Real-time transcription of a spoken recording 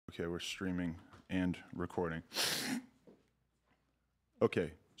Okay, we're streaming and recording.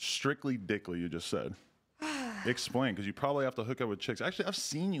 Okay, strictly dickly, you just said. Explain, because you probably have to hook up with chicks. Actually, I've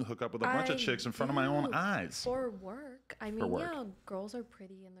seen you hook up with a bunch of chicks in front of my own eyes. For work. I mean, yeah, girls are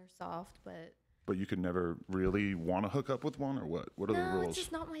pretty and they're soft, but... But you could never really want to hook up with one, or what? What are the rules? No, it's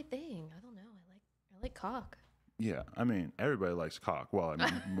just not my thing. I don't know. I like cock. Yeah, I mean, everybody likes cock. Well, I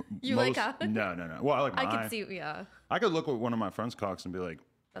mean... You like cock? No. Well, I like mine. I could see, yeah. I could look at one of my friends' cocks and be like...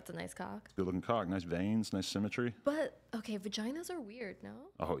 That's a nice cock. Good looking cock. Nice veins, nice symmetry. But, okay, vaginas are weird, no?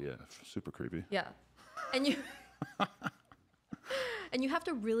 Oh, yeah. Super creepy. Yeah. And you... and you have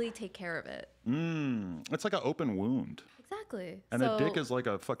to really take care of it. It's like an open wound. Exactly. And a dick is like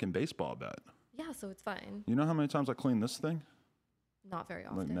a fucking baseball bat. Yeah, so it's fine. You know how many times I clean this thing? Not very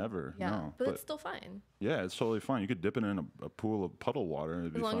often. Like never. Yeah, no. but it's still fine. Yeah, it's totally fine. You could dip it in a pool of puddle water and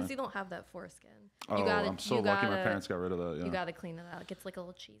it'd be fine. As long as you don't have that foreskin. I'm so lucky my parents got rid of that. Yeah. You gotta clean it out. It gets like a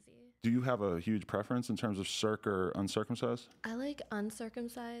little cheesy. Do you have a huge preference in terms of circ or uncircumcised? I like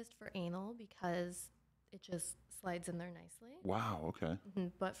uncircumcised for anal because it just slides in there nicely. Wow, okay.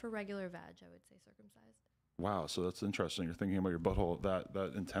 But for regular vag, I would say circumcised. Wow, so that's interesting. You're thinking about your butthole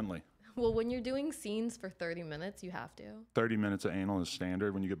that intently. Well, when you're doing scenes for 30 minutes, you have to. 30 minutes of anal is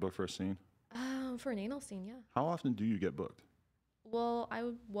standard when you get booked for a scene? For an anal scene, yeah. How often do you get booked? Well,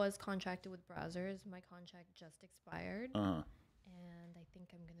 I was contracted with Brazzers. My contract just expired. And I think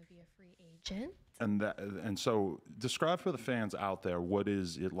I'm going to be a free agent. And so describe for the fans out there, what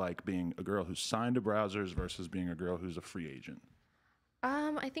is it like being a girl who's signed to Brazzers versus being a girl who's a free agent?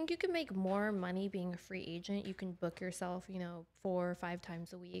 I think you can make more money being a free agent. You can book yourself, 4 or 5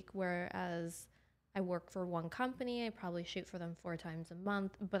 times a week, whereas I work for one company. I probably shoot for them 4 times a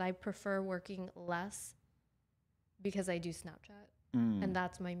month, but I prefer working less because I do Snapchat. And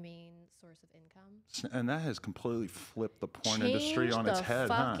that's my main source of income. And that has completely flipped the porn industry on its head,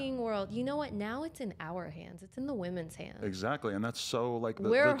 the fucking world. You know what? Now it's in our hands. It's in the women's hands. Exactly. And that's so, like,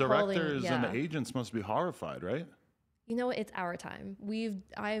 the directors and the agents must be horrified, right? You know what? It's our time.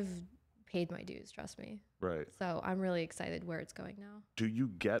 I've paid my dues, trust me. Right. So I'm really excited where it's going now. Do you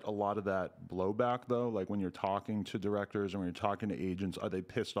get a lot of that blowback, though? Like when you're talking to directors and when you're talking to agents, are they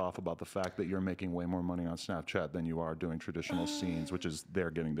pissed off about the fact that you're making way more money on Snapchat than you are doing traditional scenes, which is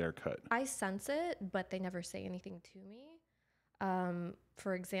they're getting their cut? I sense it, but they never say anything to me.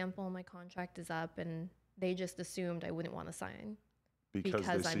 For example, my contract is up and they just assumed I wouldn't want to sign. Because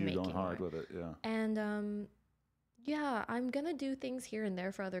they see you going hard with it, yeah. And yeah, I'm going to do things here and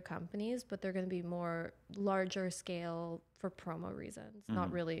there for other companies, but they're going to be more larger scale for promo reasons,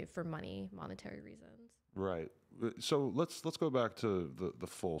 not really for monetary reasons. Right. So let's go back to the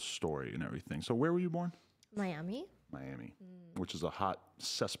full story and everything. So where were you born? Miami. Miami, which is a hot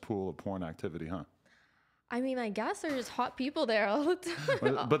cesspool of porn activity, huh? I mean, I guess there's hot people there all the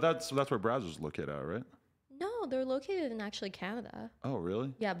time. But that's where Brazzers look at, right? No, they're located in actually Canada. Oh,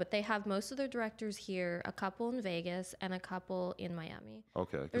 really? Yeah, but they have most of their directors here, a couple in Vegas and a couple in Miami.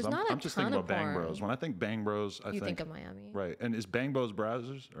 Okay, because I'm just thinking about Bang Bros. When I think Bang Bros, I think of Miami. Right, and is Bang Bros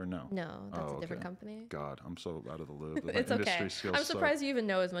Brazzers or no? No, that's a different company. God, I'm so out of the loop. It's okay. I'm surprised you even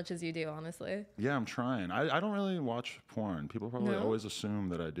know as much as you do, honestly. Yeah, I'm trying. I don't really watch porn. People probably always assume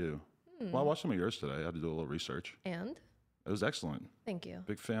that I do. Well, I watched some of yours today. I had to do a little research. And? It was excellent. Thank you.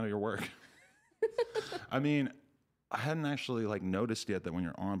 Big fan of your work. I mean, I hadn't actually noticed yet that when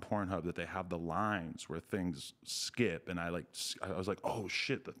you're on Pornhub that they have the lines where things skip, and I was like, oh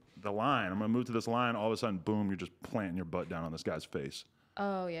shit, the line. I'm gonna move to this line. All of a sudden, boom, you're just planting your butt down on this guy's face.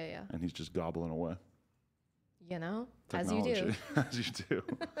 Oh yeah. And he's just gobbling away. As you do. As you do.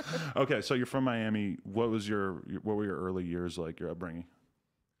 Okay, so you're from Miami. What were your early years like? Your upbringing?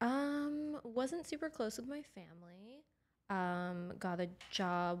 Wasn't super close with my family. Got a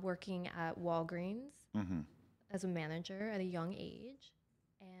job working at Walgreens as a manager at a young age.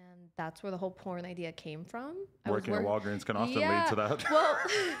 And that's where the whole porn idea came from. Working at Walgreens can often lead to that. Well,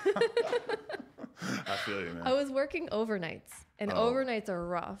 I feel you, man. I was working overnights, and overnights are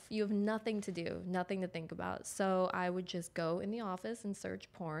rough. You have nothing to do, nothing to think about. So I would just go in the office and search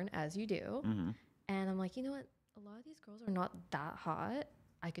porn, as you do. And I'm like, you know what? A lot of these girls are not that hot.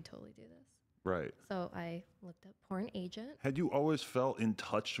 I could totally do this. Right. So I looked up porn agent. Had you always felt in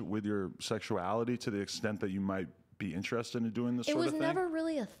touch with your sexuality to the extent that you might be interested in doing this sort of thing? It was never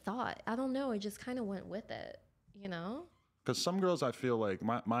really a thought. I don't know. I just kind of went with it, Because some girls, I feel like,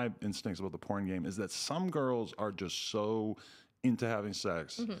 my instincts about the porn game is that some girls are just so into having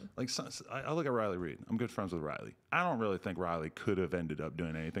sex. Like, I look at Riley Reid. I'm good friends with Riley. I don't really think Riley could have ended up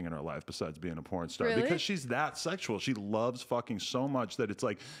doing anything in her life besides being a porn star. Really? Because she's that sexual. She loves fucking so much that it's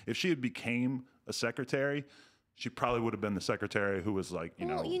like, if she had became a secretary, she probably would have been the secretary who was like,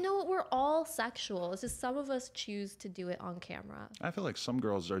 Well, we're all sexual. It's just some of us choose to do it on camera. I feel like some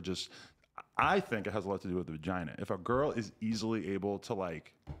girls are just, I think it has a lot to do with the vagina. If a girl is easily able to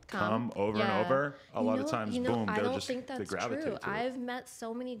like come over and over, a lot of times, boom, I they're don't just, think they that's gravitate true. to it. I've met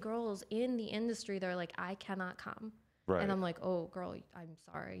so many girls in the industry. They're like, I cannot come. Right. And I'm like, oh, girl, I'm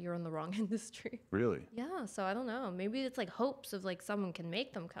sorry. You're in the wrong industry. Really? Yeah. So I don't know. Maybe it's like hopes of like someone can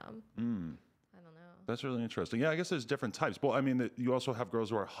make them come. I don't know. That's really interesting. Yeah, I guess there's different types. Well, I mean, you also have girls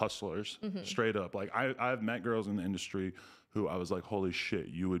who are hustlers, straight up. Like I've met girls in the industry who I was like, holy shit,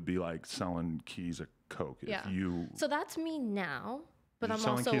 you would be like selling keys of coke if you. So that's me now. But You're I'm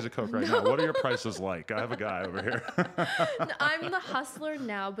selling also keys of coke right now. What are your prices like? I have a guy over here. I'm the hustler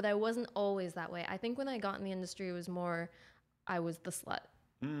now, but I wasn't always that way. I think when I got in the industry, it was more I was the slut.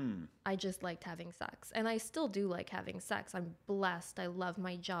 I just liked having sex. And I still do like having sex. I'm blessed. I love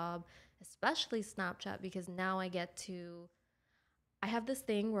my job, especially Snapchat, because now I have this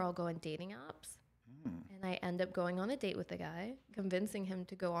thing where I'll go on dating apps and I end up going on a date with a guy, convincing him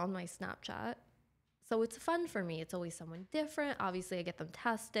to go on my Snapchat. So it's fun for me. It's always someone different. Obviously, I get them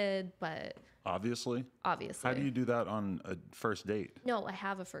tested, but... Obviously? Obviously. How do you do that on a first date? No, I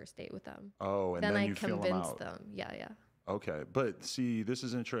have a first date with them. Oh, and then I you feel them convince out. them. Yeah. Okay, but see, this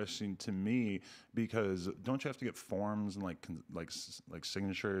is interesting to me because don't you have to get forms and like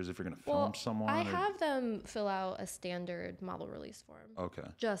signatures if you're gonna film someone? I have them fill out a standard model release form. Okay.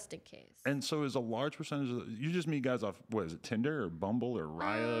 Just in case. And so is a large percentage of you just meet guys off what is it, Tinder or Bumble or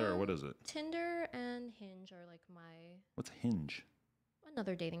Raya or what is it? Tinder and Hinge are like What's Hinge?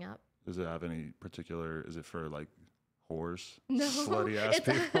 another dating app. Does it have any particular? Is it for like whores, No, slutty ass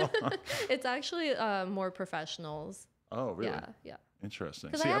people? It's actually more professionals. Oh, really? Yeah. Interesting.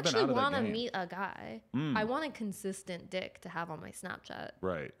 Because I actually want to meet a guy. I want a consistent dick to have on my Snapchat.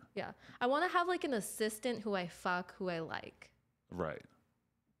 Right. Yeah. I want to have like an assistant who I fuck, who I like. Right.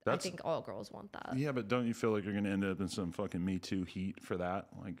 I think all girls want that. Yeah, but don't you feel like you're going to end up in some fucking Me Too heat for that?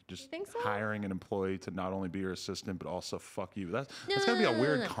 Like just hiring an employee to not only be your assistant, but also fuck you. That's got to be a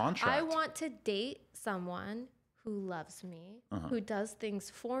weird contract. I want to date someone who loves me, who does things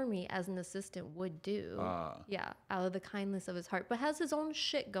for me as an assistant would do. Yeah, out of the kindness of his heart, but has his own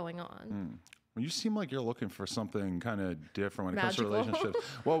shit going on. Well, you seem like you're looking for something kind of different when it comes to Magical. relationships.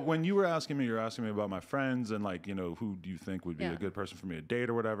 Well, when you were asking me about my friends and like, who do you think would be a good person for me to date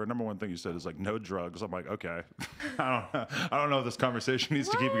or whatever. Number one thing you said is like no drugs. I'm like, okay, I don't know if this conversation needs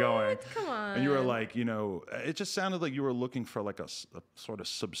to keep going. Come on. And you were like, it just sounded like you were looking for like a sort of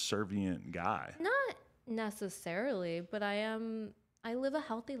subservient guy. Not necessarily, but I live a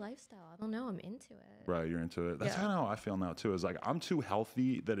healthy lifestyle. I don't know. I'm into it. Right, you're into it. That's kind of how I feel now too. Is like I'm too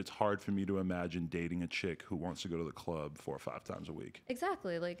healthy that it's hard for me to imagine dating a chick who wants to go to the club 4 or 5 times a week.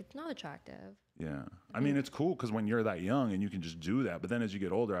 Exactly. Like it's not attractive. Yeah. I mean, it's cool because when you're that young and you can just do that. But then as you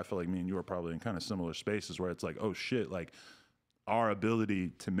get older, I feel like me and you are probably in kind of similar spaces where it's like, oh shit, like our ability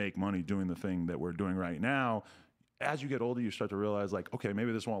to make money doing the thing that we're doing right now. As you get older, you start to realize like, okay,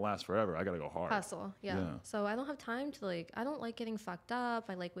 maybe this won't last forever. I got to go hard. Hustle. Yeah. So I don't have time to I don't like getting fucked up.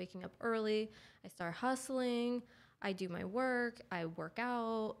 I like waking up early. I start hustling. I do my work. I work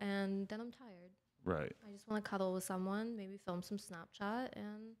out and then I'm tired. Right. I just want to cuddle with someone, maybe film some Snapchat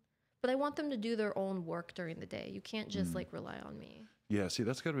but I want them to do their own work during the day. You can't just rely on me. Yeah, see,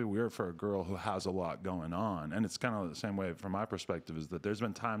 that's got to be weird for a girl who has a lot going on. And it's kind of the same way from my perspective is that there's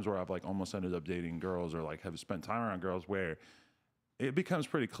been times where I've like almost ended up dating girls or like have spent time around girls where it becomes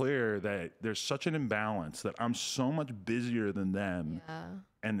pretty clear that there's such an imbalance that I'm so much busier than them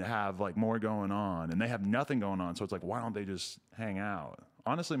and have like more going on and they have nothing going on. So it's like, why don't they just hang out?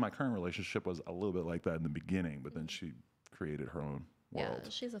 Honestly, my current relationship was a little bit like that in the beginning, but then she created her own world. Yeah,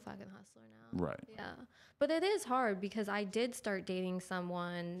 she's a fucking hustler now. Right. Yeah. But it is hard because I did start dating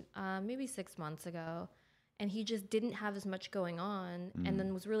someone maybe 6 months ago and he just didn't have as much going on and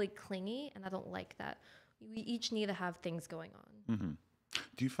then was really clingy and I don't like that. We each need to have things going on.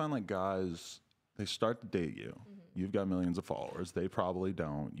 Do you find like guys, they start to date you. You've got millions of followers. They probably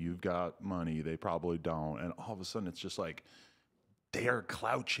don't. You've got money. They probably don't. And all of a sudden it's just like, they're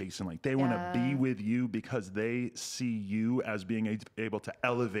clout chasing. Like they want to be with you because they see you as being able to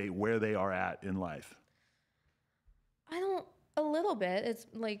elevate where they are at in life. A little bit. It's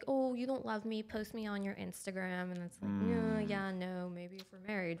like, oh, you don't love me, post me on your Instagram. And it's like, no, maybe if we're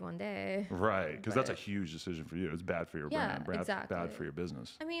married one day. Right, because that's a huge decision for you. It's bad for your brand, exactly. Bad for your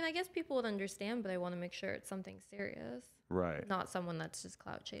business. I mean, I guess people would understand, but I want to make sure it's something serious. Right. Not someone that's just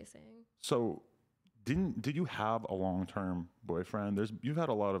clout chasing. So did you have a long-term boyfriend? You've had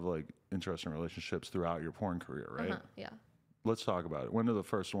a lot of like interesting relationships throughout your porn career, right? Yeah. Let's talk about it. When did the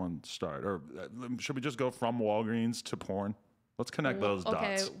first one start? Or should we just go from Walgreens to porn? Let's connect those dots.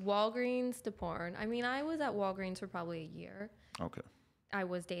 Okay, Walgreens to porn. I mean, I was at Walgreens for probably a year. Okay. I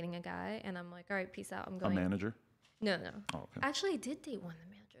was dating a guy, and I'm like, all right, peace out. I'm A going. manager? No. Oh, okay. Actually, I did date one of the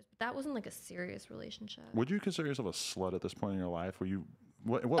managers, but that wasn't like a serious relationship. Would you consider yourself a slut at this point in your life? Were you?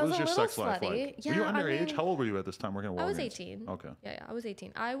 What I was was a your little sex life slutty. like? Yeah, were you I underage? mean, How old were you at this time working at Walgreens? I was 18. Okay. Yeah, I was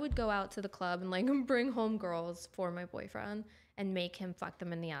 18. I would go out to the club and like bring home girls for my boyfriend and make him fuck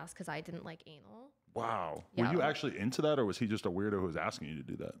them in the ass because I didn't like anal. Wow. Yeah. Were you actually into that, or was he just a weirdo who was asking you to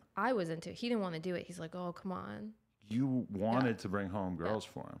do that? I was into it. He didn't want to do it. He's like, oh, come on. You wanted to bring home girls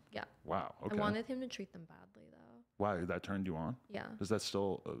for him? Yeah. Wow. Okay. I wanted him to treat them badly, though. Why? That turned you on? Yeah. Does that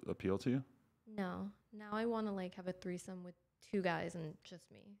still appeal to you? No. Now I want to like have a threesome with 2 guys and just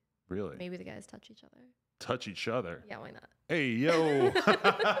me. Really? Maybe the guys touch each other. Touch each other? Yeah, why not? Hey, yo.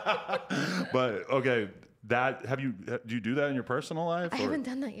 But, okay, do you do that in your personal life? I haven't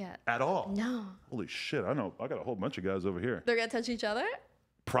done that yet. At all? No. Holy shit, I know. I got a whole bunch of guys over here. They're going to touch each other?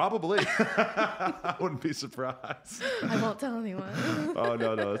 Probably. I wouldn't be surprised. I won't tell anyone. Oh,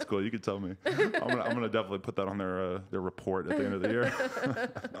 no, that's cool. You can tell me. I'm gonna definitely put that on their report at the end of the year.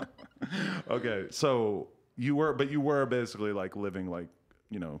 Okay, so you were basically like living like,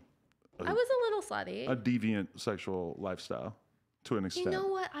 you know, I was a little slutty. a deviant sexual lifestyle to an extent. You know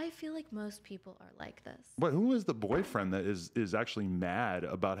what? I feel like most people are like this. But who is the boyfriend that is actually mad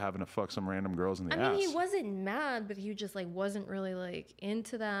about having to fuck some random girls in the ass? I mean, he wasn't mad, but he just like wasn't really like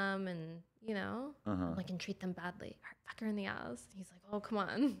into them, and you know, like and treat them badly. All right, fuck her in the ass. He's like, oh come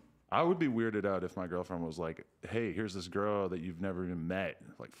on. I would be weirded out if my girlfriend was like, hey, here's this girl that you've never even met.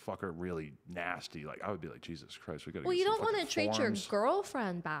 Like, fuck her really nasty. Like, I would be like, Jesus Christ, we gotta Well, get you some don't want to fucking treat your forms.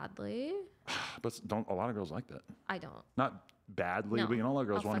 girlfriend badly. But don't a lot of girls like that? I don't. Not badly, No. but you know, a lot of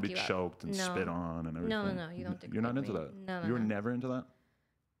girls I'll want to fuck be you up. choked and No. spit on and everything. No, you don't. You're not degrade into me. that? No. You were never into that?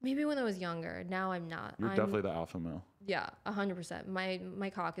 Maybe when I was younger. Now I'm not. You're I'm, definitely the alpha male. Yeah, 100%. My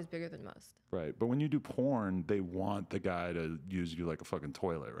cock is bigger than most. Right. But when you do porn, they want the guy to use you like a fucking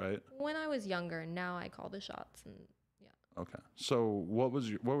toilet, right? When I was younger, now I call the shots, and yeah. Okay. So what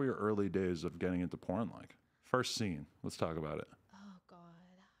were your early days of getting into porn like? First scene. Let's talk about it. Oh God,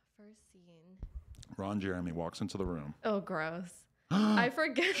 first scene. Ron Jeremy walks into the room. Oh, gross. I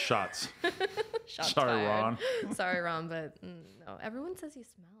forget. Shots. Shots Sorry, fired. Ron. Sorry, Ron, but no. Everyone says he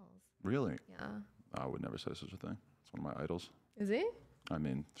smells. Really? Yeah. I would never say such a thing. It's one of my idols. Is he? I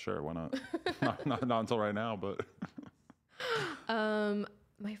mean, sure, why not? not until right now, but.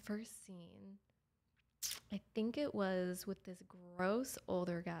 My first scene, I think it was with this gross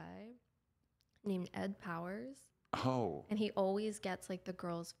older guy named Ed Powers. Oh. And he always gets like the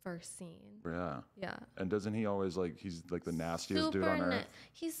girl's first scene. Yeah. Yeah. And doesn't he always like, he's like the nastiest dude on earth?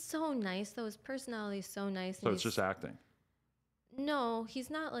 He's so nice though. His personality is so nice. So it's just acting. No, he's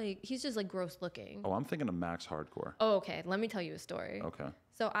not like, he's just like gross looking. Oh, I'm thinking of Max Hardcore. Oh, okay. Let me tell you a story. Okay.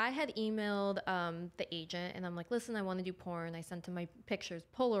 So I had emailed the agent and I'm like, listen, I want to do porn. I sent him my pictures,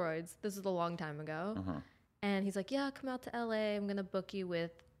 Polaroids. This is a long time ago. And he's like, yeah, come out to LA. I'm going to book you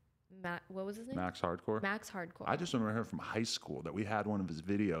with what was his name? Max Hardcore. Max Hardcore. I just remember him from high school that we had one of his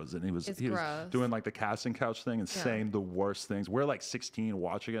videos and he was gross. doing like the casting couch thing and saying the worst things. We're like 16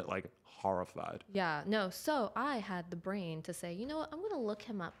 watching it, like horrified. Yeah, no. So I had the brain to say, you know what? I'm going to look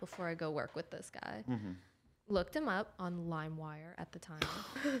him up before I go work with this guy. Looked him up on LimeWire at the time.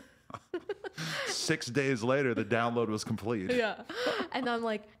 6 days later, the download was complete. Yeah. And I'm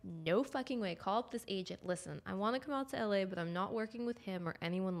like, no fucking way. Call up this agent. Listen, I want to come out to LA, but I'm not working with him or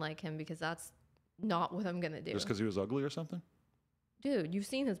anyone like him because that's not what I'm going to do. Just because he was ugly or something? Dude, you've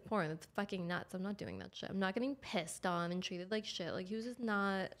seen his porn. It's fucking nuts. I'm not doing that shit. I'm not getting pissed on and treated like shit. Like, he was just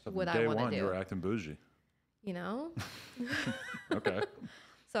not So what from I day want to one, do. you were acting bougie. You know? Okay.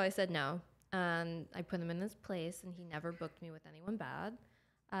 So I said no. And I put him in this place, and he never booked me with anyone bad.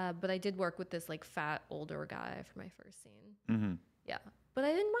 But I did work with this like fat older guy for my first scene. Yeah, but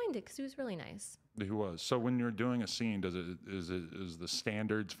I didn't mind it because he was really nice. He was. So when you're doing a scene, is the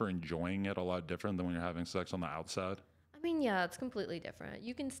standards for enjoying it a lot different than when you're having sex on the outside? I mean, yeah, it's completely different.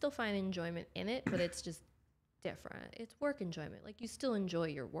 You can still find enjoyment in it, but it's just different. It's work enjoyment. Like, you still enjoy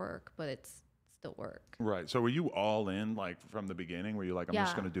your work, but it's still work. Right. So were you all in like from the beginning? Were you like, I'm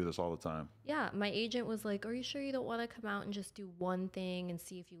just going to do this all the time? Yeah. My agent was like, are you sure you don't want to come out and just do one thing and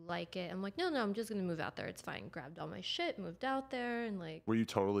see if you like it? I'm like, no, I'm just going to move out there. It's fine. Grabbed all my shit, moved out there, and like. Were you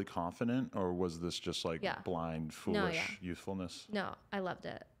totally confident, or was this just like blind, foolish youthfulness? No, I loved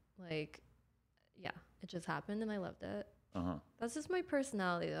it. Like, yeah, it just happened and I loved it. That's just my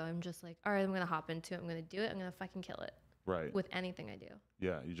personality though. I'm just like, all right, I'm going to hop into it. I'm going to do it. I'm going to fucking kill it. Right. With anything I do.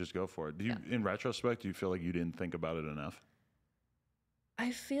 Yeah, you just go for it. Do you, in retrospect, do you feel like you didn't think about it enough?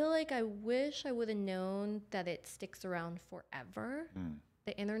 I feel like I wish I would have known that it sticks around forever.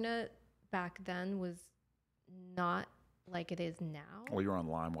 The internet back then was not like it is now. Well, you were on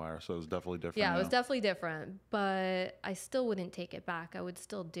LimeWire, so it was definitely different. Yeah, it was definitely different, but I still wouldn't take it back. I would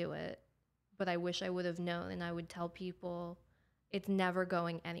still do it, but I wish I would have known, and I would tell people it's never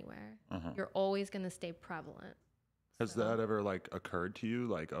going anywhere. You're always going to stay prevalent. Has that ever like occurred to you?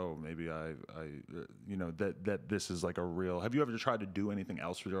 Like, oh, maybe you know, that this is like a real. Have you ever tried to do anything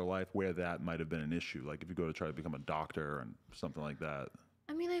else with your life where that might have been an issue? Like if you go to try to become a doctor and something like that.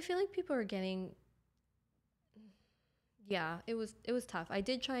 I mean, I feel like people are getting. Yeah, it was tough. I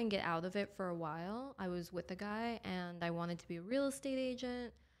did try and get out of it for a while. I was with a guy and I wanted to be a real estate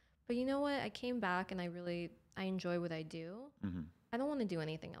agent. But you know what? I came back and I enjoy what I do. I don't want to do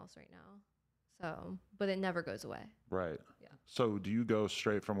anything else right now. So, but it never goes away. Right. Yeah. So do you go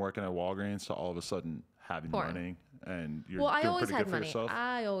straight from working at Walgreens to all of a sudden having money and you're I doing always pretty had good for money. yourself?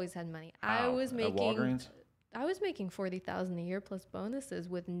 I always had money. How? I was making At Walgreens? I was making $40,000 a year plus bonuses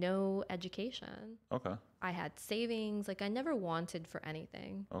with no education. Okay. I had savings. Like I never wanted for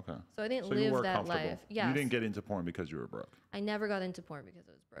anything. Okay. So I didn't So you live were that comfortable. life. Yeah. You didn't get into porn because you were broke. I never got into porn because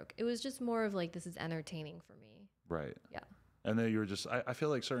I was broke. It was just more of like, this is entertaining for me. Right. Yeah. And then you were just, I feel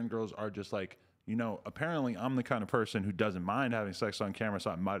like certain girls are just like, you know, apparently I'm the kind of person who doesn't mind having sex on camera,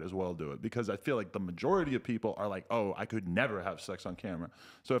 so I might as well do it. Because I feel like the majority of people are like, oh, I could never have sex on camera.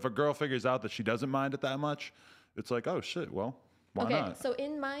 So if a girl figures out that she doesn't mind it that much, it's like, oh shit, well, why not? So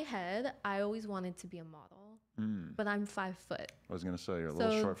in my head, I always wanted to be a model, but I'm 5 foot. I was going to say, you're a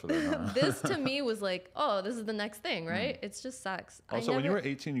little short for that, huh? This to me was like, oh, this is the next thing, right? It's just sex. Also, when you were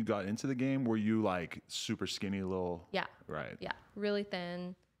 18, you got into the game. Were you like super skinny little? Yeah. Right. Yeah. Really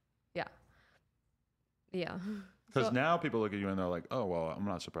thin. Yeah. Yeah. Because now people look at you and they're like, oh, well, I'm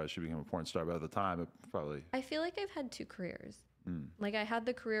not surprised she became a porn star. But at the time, it probably. I feel like I've had 2 careers. Like I had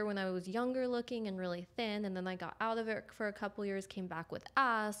the career when I was younger looking and really thin. And then I got out of it for a couple years, came back with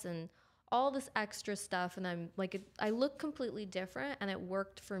ass and all this extra stuff. And I'm like, I look completely different. And it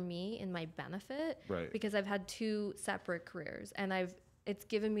worked for me in my benefit. Right. Because I've had 2 separate careers. And it's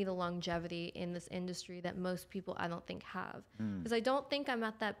given me the longevity in this industry that most people I don't think have. Because I don't think I'm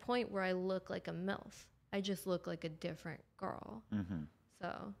at that point where I look like a MILF. I just look like a different girl.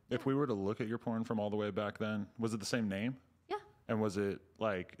 So if we were to look at your porn from all the way back then, was it the same name? yeah. And was it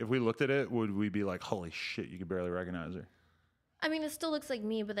like, if we looked at it, would we be like, holy shit, you could barely recognize her? I mean, it still looks like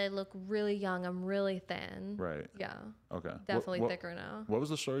me, but I look really young. I'm really thin. Right. Yeah. Okay. Definitely thicker now. What was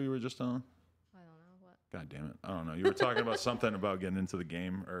the story you were just telling? I don't know what. God damn it. I don't know. You were talking about something about getting into the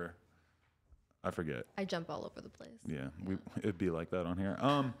game, or I forget. I jump all over the place. Yeah. It'd be like that on here.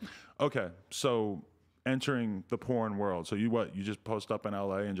 Okay. So entering the porn world. So you just post up in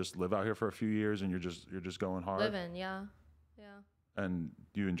LA and just live out here for a few years and you're just going hard? Living, yeah. Yeah. And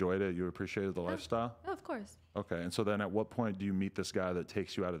you enjoyed it? You appreciated the lifestyle? Oh, of course. Okay. And so then at what point do you meet this guy that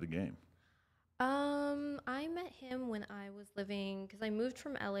takes you out of the game? I met him when I was living, because I moved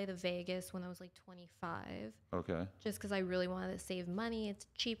from LA to Vegas when I was like 25. Okay. Just because I really wanted to save money. It's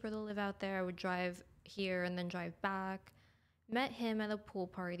cheaper to live out there. I would drive here and then drive back. Met him at a pool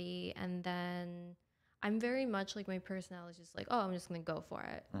party, and then I'm very much like, my personality is just like, oh, I'm just going to go for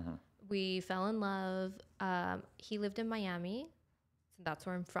it. We fell in love. He lived in Miami. So that's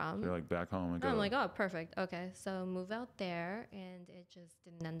where I'm from. So you're like back home and I'm like, oh, perfect. Okay. So move out there, and it just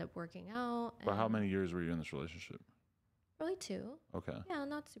didn't end up working out. But how many years were you in this relationship? Probably 2. Okay. Yeah,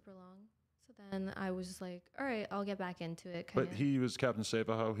 not super long. So then I was just like, all right, I'll get back into it. But he was Captain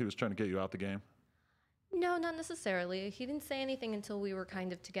Save-A-Ho? He was trying to get you out the game? No, not necessarily. He didn't say anything until we were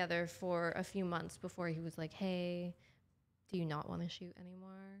kind of together for a few months before he was like, hey, do you not want to shoot anymore?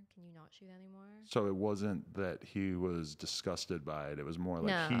 Can you not shoot anymore? So it wasn't that he was disgusted by it. It was more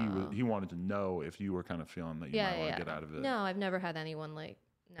like No. he wanted to know if you were kind of feeling that you might want to get out of it. No, I've never had anyone like,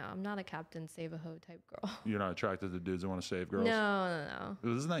 no, I'm not a Captain Save-A-Ho type girl. You're not attracted to dudes that want to save girls? No.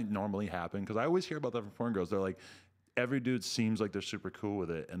 Doesn't that normally happen? Because I always hear about that from porn girls. They're like, every dude seems like they're super cool with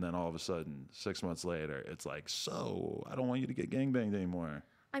it, and then all of a sudden, 6 months later, it's like, so I don't want you to get gangbanged anymore.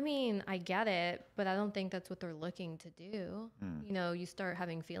 I mean, I get it, but I don't think that's what they're looking to do. You know, you start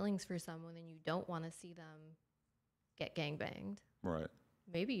having feelings for someone and you don't want to see them get gangbanged. Right.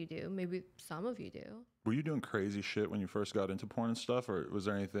 Maybe you do. Maybe some of you do. Were you doing crazy shit when you first got into porn and stuff, or was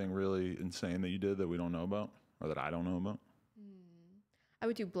there anything really insane that you did that we don't know about, or that I don't know about? I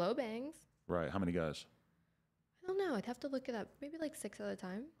would do blow bangs. Right. How many guys? I don't know. I'd have to look it up. Maybe like 6 at a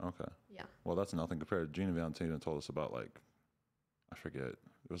time. Okay. Yeah. Well, that's nothing compared to Gina Valentina told us about, like, I forget.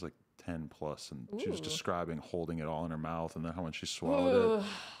 It was like 10 plus, and she was Ooh. describing holding it all in her mouth, and then how when she swallowed it, Ooh.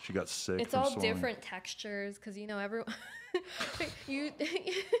 she got sick. It's from all swallowing. different textures because you know everyone. you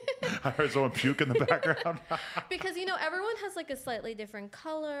I heard someone puke in the background. because you know everyone has like a slightly different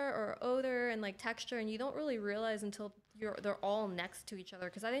color or odor and like texture, and you don't really realize until they're all next to each other.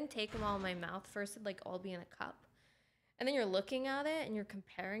 Because I didn't take them all in my mouth first; it'd like all be in a cup, and then you're looking at it and you're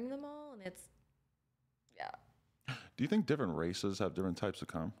comparing them all, and it's Do you think different races have different types of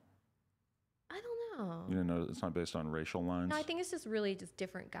cum? I don't know. You didn't know it's not based on racial lines? No, I think it's just really just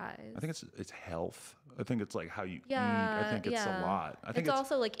different guys. I think it's health. I think it's like how you eat. Yeah, I think it's a lot. I think it's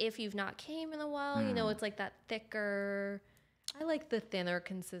also like if you've not came in a while, you know, it's like that thicker. I like the thinner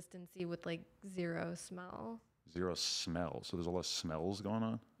consistency with like zero smell. zero smell. So there's a lot of smells going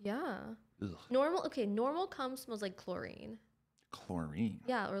on. Yeah. Ugh. Normal cum smells like chlorine. Chlorine.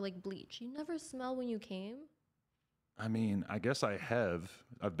 Yeah, or like bleach. You never smell when you came? I mean, I guess I have.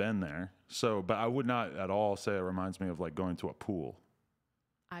 I've been there. So, but I would not at all say it reminds me of like going to a pool.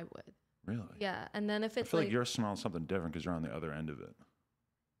 I would. Really? Yeah, and then if I it's feel like you're smelling something different because you're on the other end of it.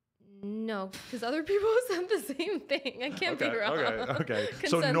 no, because other people said the same thing. I can't be wrong. Okay.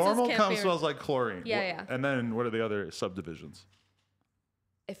 So Consensus normal can't cum be- smells like chlorine. Yeah, yeah. And then what are the other subdivisions?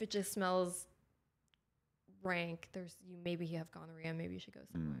 If it just smells rank, maybe you have gonorrhea, maybe you should go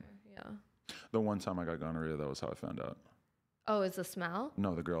somewhere. Yeah. The one time I got gonorrhea, that was how I found out. Oh, is the smell?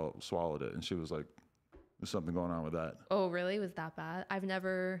 No, the girl swallowed it, and she was like, "There's something going on with that." Oh, really? Was that bad? I've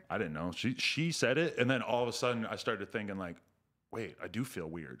never. I didn't know. She said it, and then all of a sudden, I started thinking like, "Wait, I do feel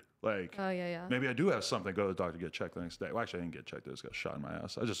weird. Like, Oh, yeah. maybe I do have something." Go to the doctor, get checked the next day. Well, actually, I didn't get checked. I just got shot in my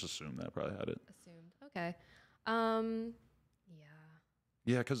ass. I just assumed that I probably had it. Assumed. Okay. Yeah.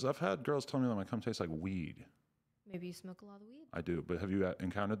 Yeah, because I've had girls tell me that my cum tastes like weed. Maybe you smoke a lot of weed. I do, but have you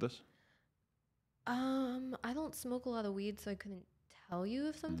encountered this? I don't smoke a lot of weed, so I couldn't tell you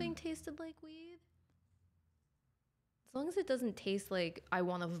if something tasted like weed. As long as it doesn't taste like I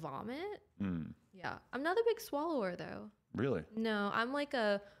want to vomit. Yeah. I'm not a big swallower though. Really? No, I'm like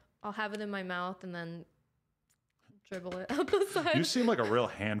I'll have it in my mouth and then dribble it out the side. You seem like a real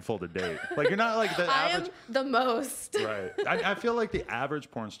handful to date. Like you're not like the average. I am the most. Right. I feel like the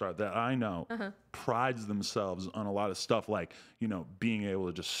average porn star that I know prides themselves on a lot of stuff like, you know, being able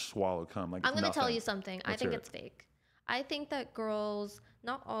to just swallow cum. Like I'm going to tell nothing. you something. I Let's think hear it's fake. I think that girls,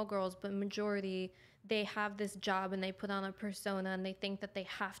 not all girls, but majority, they have this job and they put on a persona and they think that they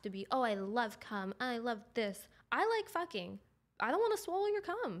have to be, oh, I love cum. I love this. I like fucking. I don't want to swallow your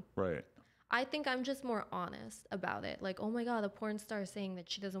cum. Right. I think I'm just more honest about it. Like, oh my God, a porn star is saying that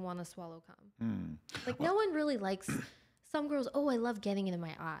she doesn't want to swallow cum. Like, no one really likes some girls. Oh, I love getting it in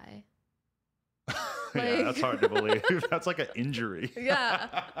my eye. Yeah, that's hard to believe. That's like an injury.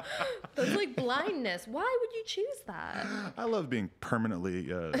 Yeah. That's like blindness. Why would you choose that? I love being permanently,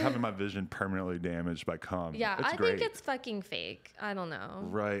 having my vision permanently damaged by cum. Yeah, it's I great. think it's fucking fake. I don't know.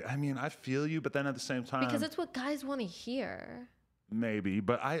 Right. I mean, I feel you, but then at the same time. Because it's what guys want to hear. Maybe,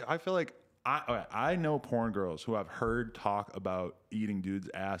 but I feel like I know porn girls who I've heard talk about eating dudes'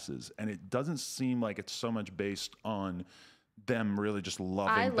 asses, and it doesn't seem like it's so much based on them really just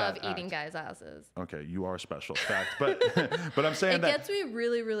loving I that love eating act. guys' asses. Okay, you are special, fact, but but I'm saying It that gets me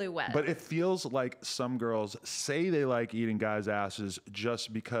really, really wet. But it feels like some girls say they like eating guys' asses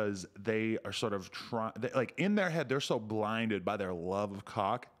just because they are sort of trying, like in their head, they're so blinded by their love of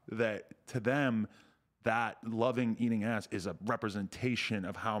cock that to them, that loving eating ass is a representation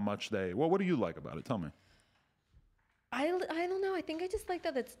of how much they. Well, what do you like about it? Tell me. I don't know. I think I just like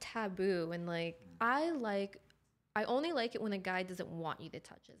that it's taboo. And like, I only like it when a guy doesn't want you to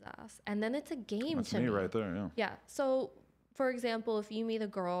touch his ass. And then it's a game That's to me me. right there, yeah. Yeah. So, for example, if you meet a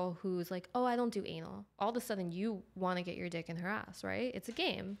girl who's like, oh, I don't do anal, all of a sudden you want to get your dick in her ass, right? It's a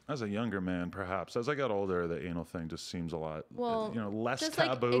game. As a younger man, perhaps. As I got older, the anal thing just seems a lot, less just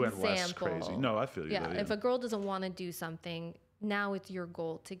taboo like and less crazy. example. No, I feel you. Yeah. there, If a girl doesn't want to do something, now it's your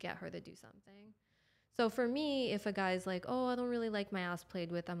goal to get her to do something. So for me, if a guy's like, oh, I don't really like my ass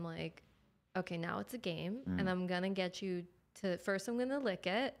played with, I'm like, okay, now it's a game and I'm going to get you to, first I'm going to lick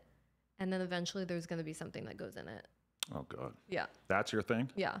it. And then eventually there's going to be something that goes in it. Oh, God. Yeah. That's your thing?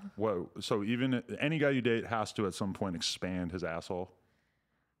 Yeah. Whoa. So even any guy you date has to at some point expand his asshole?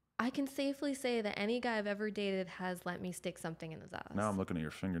 I can safely say that any guy I've ever dated has let me stick something in his ass. Now I'm looking at your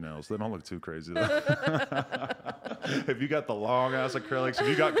fingernails. They don't look too crazy, though. If you got the long ass acrylics, if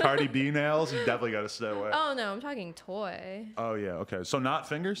you got Cardi B nails, you definitely got to stay away. Oh, no, I'm talking toy. Oh, yeah. Okay. So not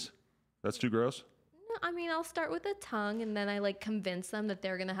fingers? That's too gross? No, I mean, I'll start with the tongue and then I like convince them that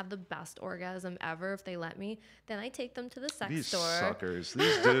they're going to have the best orgasm ever if they let me. Then I take them to the sex These store. suckers.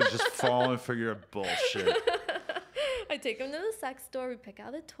 These dudes just falling for your bullshit. I take him to the sex store. We pick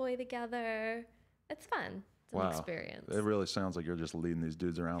out a toy together. It's fun. It's an experience. It really sounds like you're just leading these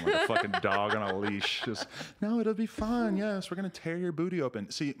dudes around like a fucking dog on a leash. Just, no, it'll be fun. Yes, we're going to tear your booty open.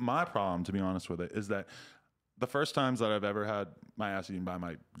 See, my problem, to be honest with it, is that the first times that I've ever had my ass eaten by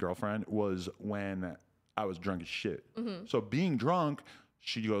my girlfriend was when I was drunk as shit. So being drunk,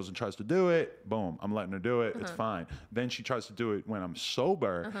 she goes and tries to do it. Boom, I'm letting her do it. It's fine. Then she tries to do it when I'm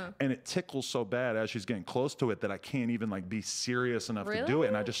sober, and it tickles so bad as she's getting close to it that I can't even like be serious enough to do it,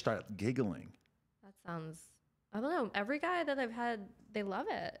 and I just start giggling. That sounds, I don't know. Every guy that I've had, they love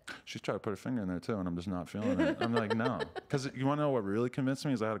it. She's trying to put her finger in there too, and I'm just not feeling it. I'm like, no. Because you want to know what really convinced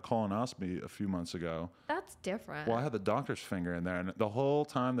me is I had a colonoscopy a few months ago. That's different. Well, I had the doctor's finger in there, and the whole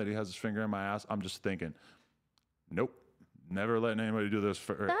time that he has his finger in my ass, I'm just thinking, nope. Never letting anybody do this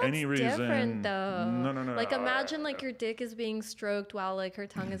for any reason. That's different, though. No. Like, imagine, like, your dick is being stroked while, like, her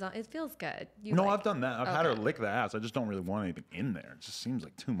tongue is on. It feels good. No, I've done that. I've had her lick the ass. I just don't really want anything in there. It just seems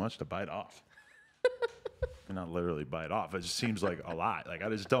like too much to bite off. Not literally bite off. It just seems like a lot. Like, I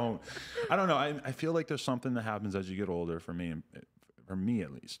don't know. I feel like there's something that happens as you get older, for me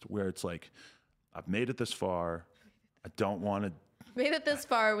at least, where it's like, I've made it this far. I don't want to. Made it this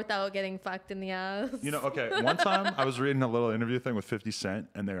far without getting fucked in the ass. You know, okay, one time I was reading a little interview thing with 50 Cent,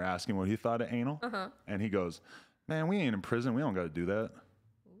 and they were asking what he thought of anal. And he goes, man, we ain't in prison. We don't got to do that.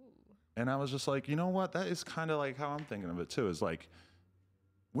 Ooh. And I was just like, you know what? That is kind of like how I'm thinking of it, too, is like,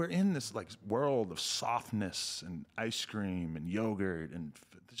 we're in this like world of softness and ice cream and yogurt, and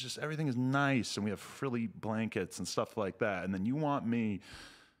just everything is nice, and we have frilly blankets and stuff like that. And then you want me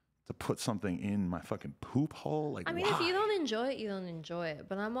to put something in my fucking poop hole? Like, I mean, why? if you don't enjoy it, you don't enjoy it.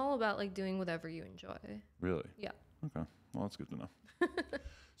 But I'm all about like doing whatever you enjoy. Really? Yeah. Okay. Well, that's good to know.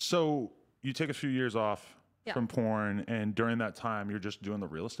 So you take a few years off from porn, and during that time, you're just doing the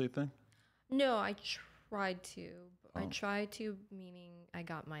real estate thing? No, I tried to. I tried to, meaning I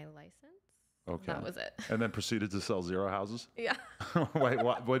got my license. Okay. That was it. And then proceeded to sell 0 houses? Yeah. Wait,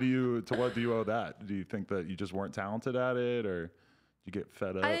 what do you owe that? Do you think that you just weren't talented at it, or you get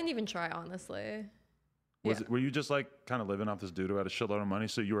fed up? I didn't even try, honestly. Were you just like kind of living off this dude who had a shitload of money?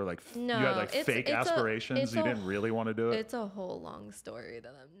 So you were like, no, you had like fake aspirations. You didn't really want to do it. It's a whole long story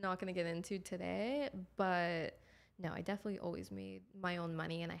that I'm not going to get into today. But no, I definitely always made my own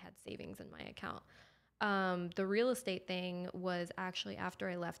money, and I had savings in my account. The real estate thing was actually after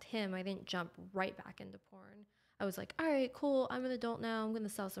I left him. I didn't jump right back into porn. I was like, all right, cool. I'm an adult now. I'm going to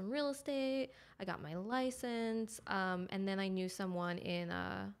sell some real estate. I got my license. And then I knew someone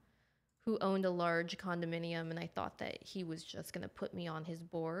who owned a large condominium, and I thought that he was just going to put me on his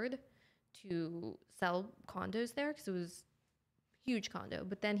board to sell condos there, because it was a huge condo.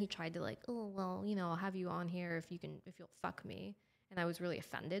 But then he tried to like, oh, well, you know, I'll have you on here if you'll fuck me. And I was really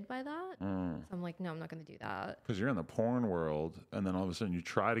offended by that. So I'm like, no, I'm not going to do that. Because you're in the porn world, and then all of a sudden you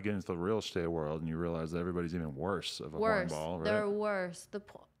try to get into the real estate world, and you realize that everybody's even worse of a hornball, right? They're worse. The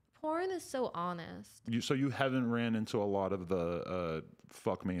porn is so honest. So you haven't ran into a lot of the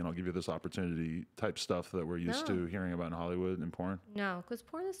fuck me and I'll give you this opportunity type stuff that we're used to hearing about in Hollywood and porn? No, because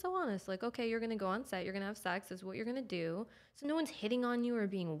porn is so honest. Like, okay, you're going to go on set, you're going to have sex, this is what you're going to do. So no one's hitting on you or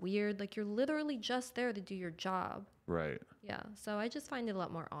being weird. Like, you're literally just there to do your job. Right. Yeah. So I just find it a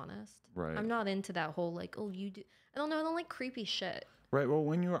lot more honest. Right. I'm not into that whole like, oh, you do. I don't know. I don't like creepy shit. Right. Well,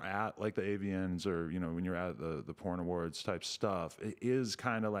 when you're at like the AVNs, or, you know, when you're at the porn awards type stuff, it is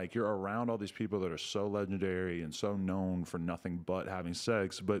kind of like you're around all these people that are so legendary and so known for nothing but having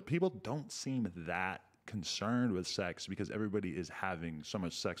sex. But people don't seem that concerned with sex because everybody is having so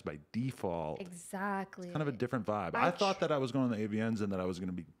much sex by default. Exactly. It's kind of a different vibe. I thought that I was going to the AVNs and that I was going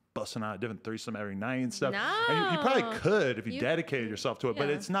to be busting out a different threesome every night and stuff. No. And you probably could if you dedicated yourself to it, but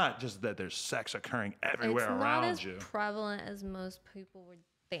it's not just that there's sex occurring everywhere around you. It's not as prevalent as most people would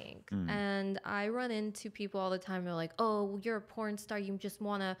think. And I run into people all the time. They're like, oh, well, you're a porn star. You just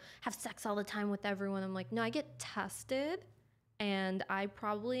want to have sex all the time with everyone. I'm like, no, I get tested, and I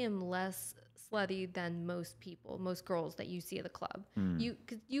probably am less slutty than most people, most girls that you see at the club.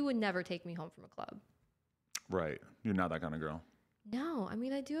 Because you would never take me home from a club. Right. You're not that kind of girl. No, I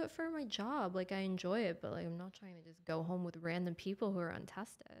mean, I do it for my job. Like, I enjoy it, but like, I'm not trying to just go home with random people who are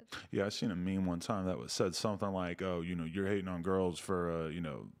untested. Yeah, I seen a meme one time that said something like, "Oh, you know, you're hating on girls for, you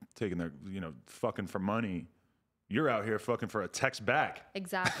know, taking their, you know, fucking for money. You're out here fucking for a text back."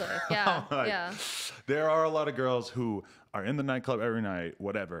 Exactly. Yeah. Like, yeah. There are a lot of girls who are in the nightclub every night,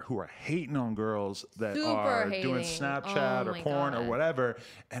 whatever, who are hating on girls that are doing Snapchat or porn or whatever,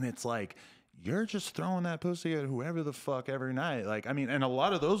 and it's like, you're just throwing that pussy at whoever the fuck every night. Like, I mean, and a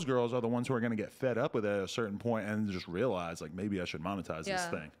lot of those girls are the ones who are going to get fed up with it at a certain point and just realize, like, maybe I should monetize this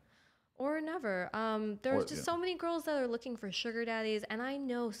thing. Or never. There's just so many girls that are looking for sugar daddies, and I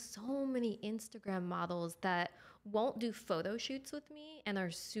know so many Instagram models that won't do photo shoots with me and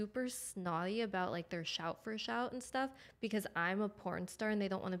are super snotty about like their shout for shout and stuff because I'm a porn star and they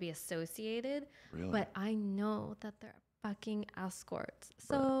don't want to be associated. Really? But I know that they're fucking escorts.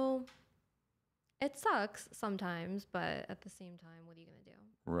 So it sucks sometimes, but at the same time, what are you gonna do?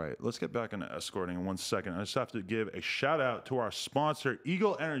 Right. Let's get back into escorting in 1 second. I just have to give a shout out to our sponsor,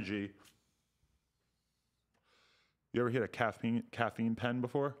 Eagle Energy. You ever hit a caffeine pen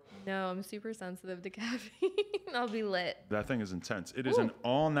before? No, I'm super sensitive to caffeine. I'll be lit. That thing is intense. It is an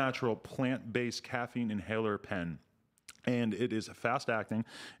all-natural, plant-based caffeine inhaler pen. And it is fast acting.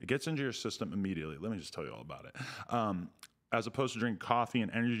 It gets into your system immediately. Let me just tell you all about it. As opposed to drink coffee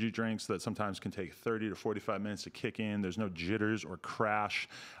and energy drinks that sometimes can take 30 to 45 minutes to kick in. There's no jitters or crash.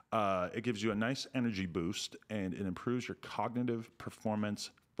 It gives you a nice energy boost, and it improves your cognitive performance,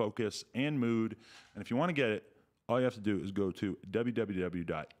 focus, and mood. And if you want to get it, all you have to do is go to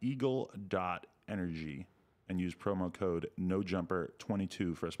www.eagle.energy and use promo code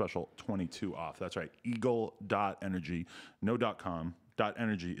NOJUMPER22 for a special 22 off. That's right, eagle.energy, no .com.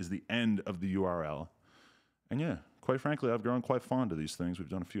 .energy is the end of the URL. And yeah, quite frankly, I've grown quite fond of these things. We've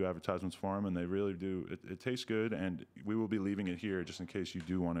done a few advertisements for them, and they really do. It tastes good, and we will be leaving it here just in case you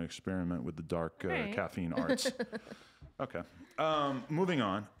do want to experiment with the dark caffeine arts. Okay. Moving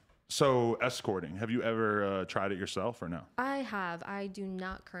on. So escorting, have you ever tried it yourself or no? I have. I do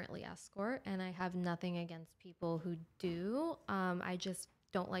not currently escort, and I have nothing against people who do. I just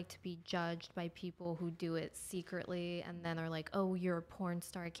don't like to be judged by people who do it secretly and then are like, oh, you're a porn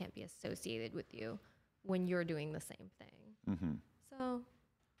star, I can't be associated with you when you're doing the same thing. Mm-hmm.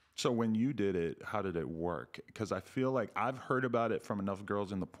 So when you did it, how did it work? Because I feel like I've heard about it from enough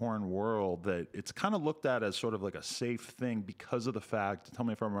girls in the porn world that it's kind of looked at as sort of like a safe thing because of the fact, tell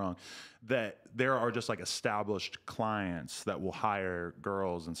me if I'm wrong, that there are just like established clients that will hire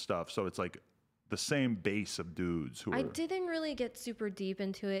girls and stuff. So it's like the same base of dudes who I didn't really get super deep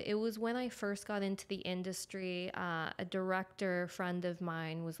into it. It was when I first got into the industry, a director friend of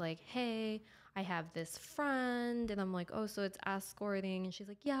mine was like, hey, I have this friend. And I'm like, oh, so it's escorting. And she's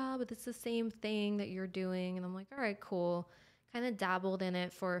like, yeah, but it's the same thing that you're doing. And I'm like, all right, cool. Kind of dabbled in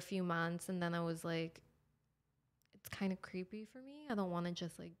it for a few months. And then I was like, it's kind of creepy for me. I don't want to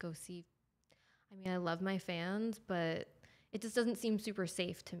just like go see. I mean, I love my fans, but it just doesn't seem super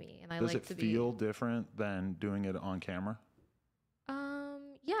safe to me. And I Does like it to feel different than doing it on camera?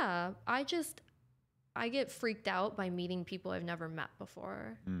 Yeah, I get freaked out by meeting people I've never met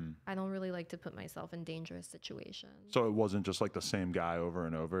before. I don't really like to put myself in dangerous situations. So it wasn't just like the same guy over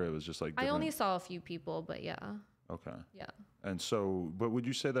and over. It was just like I only saw a few people, but yeah. Okay. Yeah. And so, but would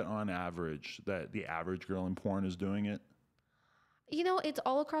you say that on average, that the average girl in porn is doing it? You know, it's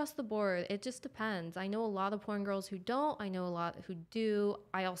all across the board. It just depends. I know a lot of porn girls who don't. I know a lot who do.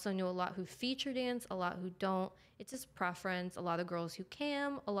 I also know a lot who feature dance, a lot who don't. It's just preference. A lot of girls who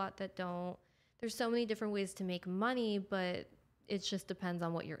cam, a lot that don't. There's so many different ways to make money, but it just depends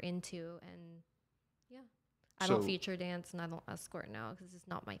on what you're into. And yeah, I don't feature dance and I don't escort now because it's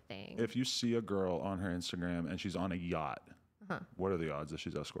not my thing. If you see a girl on her Instagram and she's on a yacht, what are the odds that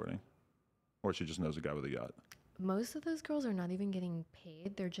she's escorting? Or she just knows a guy with a yacht? Most of those girls are not even getting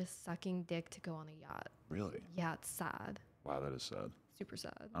paid. They're just sucking dick to go on a yacht. Really? Yeah, it's sad. Wow, that is sad. Super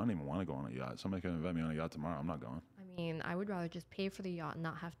sad. I don't even want to go on a yacht. Somebody can invite me on a yacht tomorrow. I'm not going. I mean, I would rather just pay for the yacht and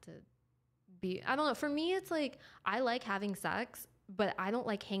not have to be, I don't know. For me, it's like, I like having sex, but I don't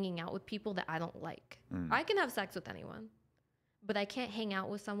like hanging out with people that I don't like. I can have sex with anyone, but I can't hang out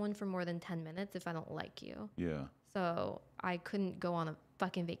with someone for more than 10 minutes if I don't like you. Yeah. So I couldn't go on a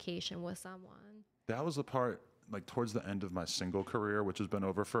fucking vacation with someone. That was the part, like towards the end of my single career, which has been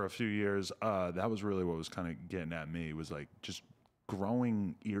over for a few years. That was really what was kind of getting at me, was like just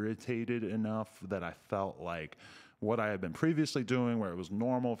growing irritated enough that I felt like what I had been previously doing, where it was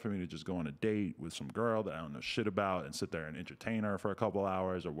normal for me to just go on a date with some girl that I don't know shit about and sit there and entertain her for a couple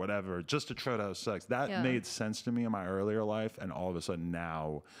hours or whatever, just to try to have sex. That made sense to me in my earlier life. And all of a sudden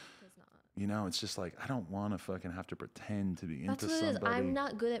now, you know, it's just like, I don't want to fucking have to pretend to be into somebody. That's what it is. I'm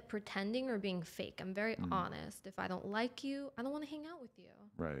not good at pretending or being fake. I'm very honest. If I don't like you, I don't want to hang out with you.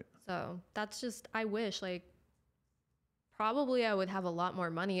 Right. So that's just, I wish, like, probably I would have a lot more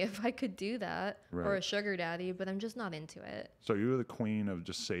money if I could do that, or a sugar daddy, but I'm just not into it. So you're the queen of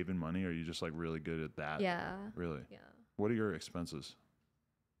just saving money, or are you just like really good at that? Yeah. Really? Yeah. What are your expenses?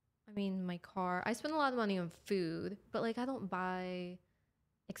 I mean, my car. I spend a lot of money on food, but like I don't buy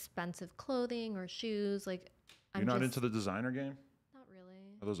expensive clothing or shoes. Like, You're not into the designer game? Not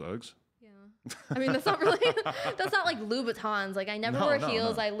really. Are those Uggs? Yeah. I mean, that's not really, that's not like Louboutins. Like I never wear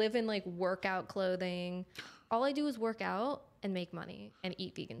heels. No. I live in like workout clothing. All I do is work out and make money and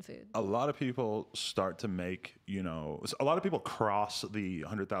eat vegan food. A lot of people start to make, a lot of people cross the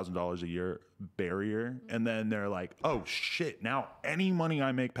 $100,000 a year barrier. And then they're like, oh shit, now any money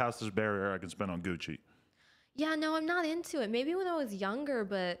I make past this barrier, I can spend on Gucci. Yeah, no, I'm not into it. Maybe when I was younger,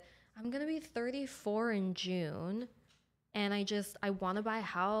 but I'm going to be 34 in June. And I want to buy a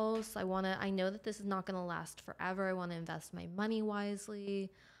house. I know that this is not going to last forever. I want to invest my money wisely.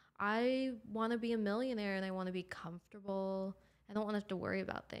 I want to be a millionaire and I want to be comfortable. I don't want to have to worry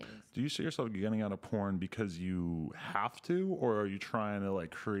about things. Do you see yourself getting out of porn because you have to, or are you trying to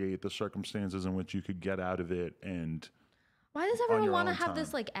like create the circumstances in which you could get out of it? And why does everyone want to have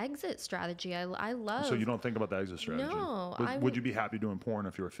this like exit strategy? I love. So you don't think about the exit strategy? No. Would you be happy doing porn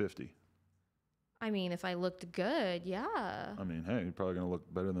if you were 50? I mean, if I looked good, yeah. I mean, hey, you're probably going to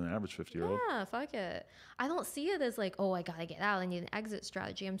look better than the average 50-year-old. Yeah, fuck it. I don't see it as like, oh, I got to get out. I need an exit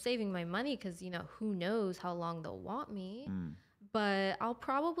strategy. I'm saving my money because, who knows how long they'll want me. But I'll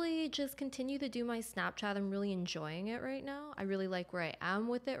probably just continue to do my Snapchat. I'm really enjoying it right now. I really like where I am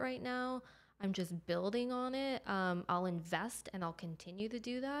with it right now. I'm just building on it. I'll invest and I'll continue to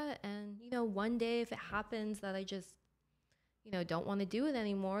do that. And, one day if it happens that I just don't want to do it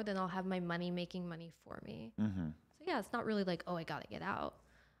anymore, then I'll have my money making money for me. Mm-hmm. So yeah, it's not really like, oh, I got to get out.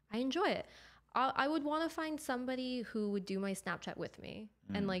 I enjoy it. I would want to find somebody who would do my Snapchat with me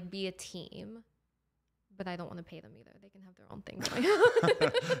and like be a team, but I don't want to pay them either. They can have their own thing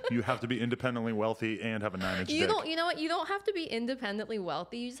going. You have to be independently wealthy and have a 9-inch dick. You know what? You don't have to be independently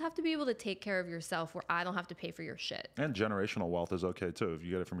wealthy. You just have to be able to take care of yourself where I don't have to pay for your shit. And generational wealth is okay too. If you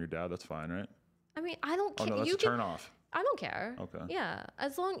get it from your dad, that's fine, right? I mean, I don't care. Oh no, that's a turn off. I don't care. Okay. Yeah,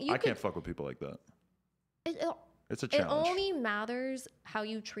 as long I can't fuck with people like that. It's a challenge. It only matters how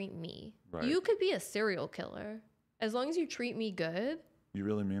you treat me. Right. You could be a serial killer. As long as you treat me good. You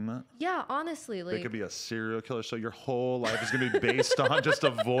really mean that? Yeah, honestly. They could be a serial killer, so your whole life is going to be based on just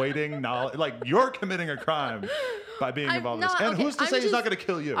avoiding knowledge. Like, you're committing a crime by being involved in this. And who's to say he's not going to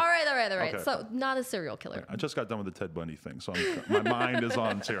kill you? All right. Okay. So, not a serial killer. I just got done with the Ted Bundy thing, so my mind is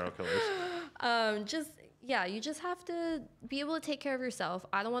on serial killers. You just have to be able to take care of yourself.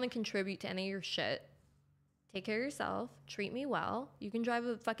 I don't want to contribute to any of your shit. Take care of yourself. Treat me well. You can drive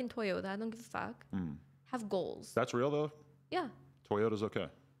a fucking Toyota. I don't give a fuck. Have goals. That's real, though? Yeah. Toyota's okay?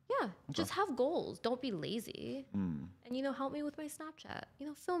 Yeah. Okay. Just have goals. Don't be lazy. And, help me with my Snapchat.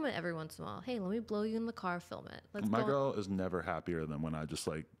 Film it every once in a while. Hey, let me blow you in the car. Film it. My girl is never happier than when I just,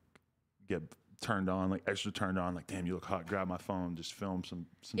 like, get turned on, like extra turned on, like, damn, you look hot, grab my phone, just film some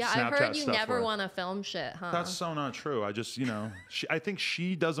yeah, Snapchat I've heard you stuff never want to film shit, huh? That's so not true. I just, I think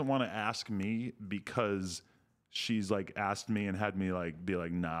she doesn't want to ask me because she's like asked me and had me like be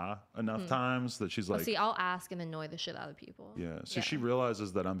like nah enough times that she's like, see, I'll ask and annoy the shit out of people. Yeah. So she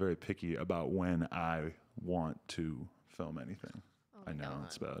realizes that I'm very picky about when I want to film anything. Oh, I know God.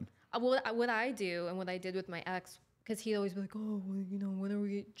 It's bad. What I do and what I did with my ex, because he'd always be like, oh, well, when are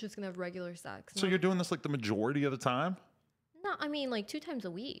we just gonna have regular sex? So you're doing this like the majority of the time? No, I mean like 2 times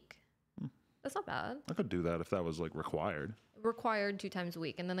a week. That's not bad. I could do that if that was like required. Required 2 times a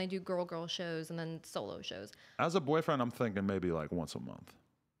week, and then I do girl shows and then solo shows. As a boyfriend, I'm thinking maybe like once a month.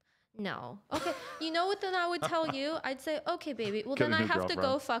 No. Okay. You know what then I would tell you? I'd say, okay, baby, well then I have to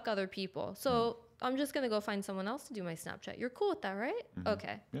go fuck other people. So I'm just going to go find someone else to do my Snapchat. You're cool with that, right?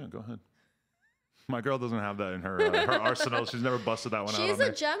 Okay. Yeah, go ahead. My girl doesn't have that in her arsenal. She's never busted that one out on me. She's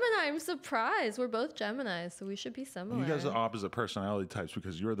a Gemini. I'm surprised. We're both Geminis, so we should be similar. You guys are opposite personality types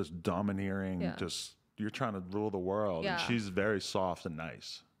because you're this domineering, you're trying to rule the world. Yeah. And she's very soft and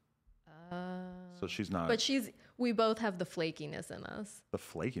nice. So she's not. But we both have the flakiness in us. The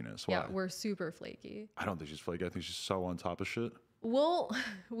flakiness? Why? Yeah, we're super flaky. I don't think she's flaky. I think she's so on top of shit. Well,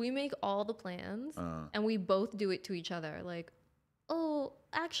 we make all the plans and we both do it to each other. Like, oh,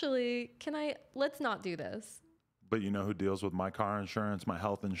 actually, let's not do this. But you know who deals with my car insurance, my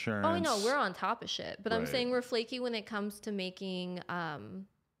health insurance? Oh, no, we're on top of shit. But I'm saying we're flaky when it comes to making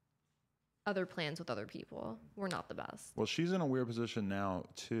other plans with other people. We're not the best. Well, she's in a weird position now,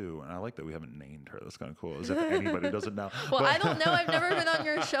 too. And I like that we haven't named her. That's kind of cool, as if anybody doesn't know. Well, I don't know. I've never been on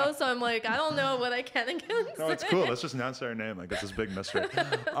your show, so I'm like, I don't know what I can and can't say. No, it's cool. Let's just not say her name. Like, it's this big mystery.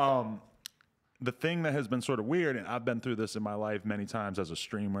 The thing that has been sort of weird, and I've been through this in my life many times as a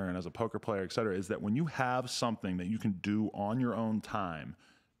streamer and as a poker player, et cetera, is that when you have something that you can do on your own time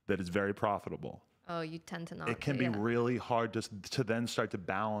that is very profitable, oh, you tend to not. It can be really hard to then start to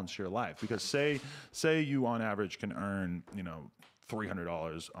balance your life, because say you on average can earn,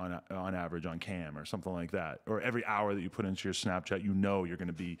 $300 on average on cam or something like that. Or every hour that you put into your Snapchat, you know you're going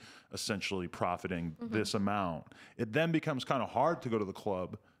to be essentially profiting this amount. It then becomes kind of hard to go to the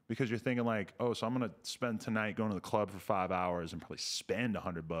club because you're thinking like, oh, so I'm going to spend tonight going to the club for 5 hours and probably spend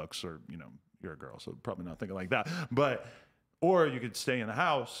 $100, or, you know, you're a girl, so probably not thinking like that. But, or you could stay in the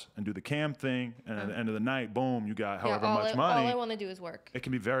house and do the cam thing, and at the end of the night, boom, you got however much money. All I want to do is work. It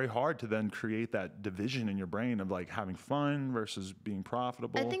can be very hard to then create that division in your brain of like having fun versus being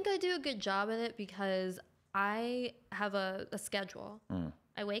profitable. I think I do a good job at it because I have a schedule.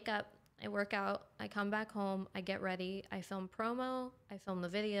 I wake up, I work out, I come back home, I get ready, I film promo, I film the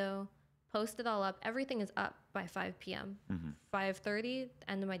video, post it all up. Everything is up by 5 p.m. 5:30,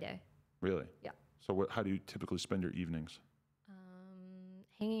 end of my day. Really? Yeah. So how do you typically spend your evenings?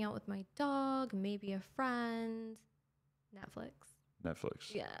 Hanging out with my dog, maybe a friend, Netflix.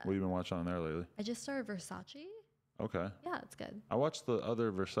 Yeah. What have you been watching on there lately? I just started Versace. Okay. Yeah, it's good. I watched the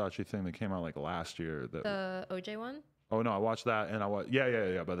other Versace thing that came out like last year. The OJ one? Oh no, I watched that, and I watched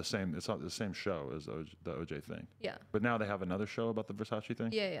by the same. It's not the same show as the OJ thing. Yeah. But now they have another show about the Versace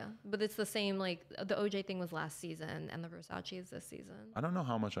thing. Yeah. But it's the same. Like the OJ thing was last season, and the Versace is this season. I don't know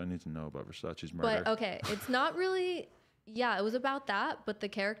how much I need to know about Versace's murder. But okay, it's not really. Yeah, it was about that, but the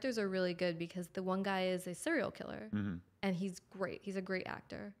characters are really good because the one guy is a serial killer, and he's great. He's a great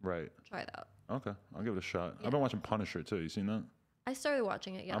actor. Right. Try it out. Okay, I'll give it a shot. Yeah. I've been watching Punisher too. You seen that? I started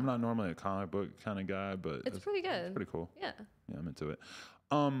watching it. Yeah. I'm not normally a comic book kind of guy, but it's pretty good. It's pretty cool. Yeah. Yeah, I'm into it.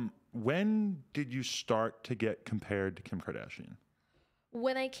 When did you start to get compared to Kim Kardashian?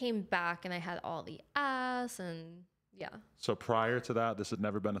 When I came back and I had all the ass and yeah. So prior to that, this had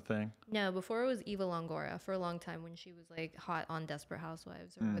never been a thing? No, before it was Eva Longoria for a long time when she was like hot on Desperate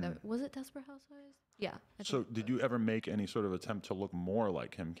Housewives or whatever. Was it Desperate Housewives? Yeah. So did you ever make any sort of attempt to look more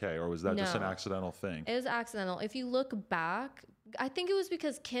like Kim K, or was that just an accidental thing? It was accidental. If you look back, I think it was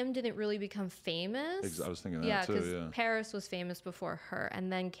because Kim didn't really become famous. I was thinking that too, because Paris was famous before her,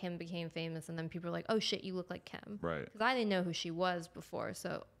 and then Kim became famous, and then people were like, oh shit, you look like Kim. Right. Because I didn't know who she was before,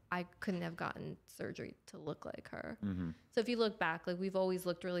 so I couldn't have gotten surgery to look like her. So if you look back, like we've always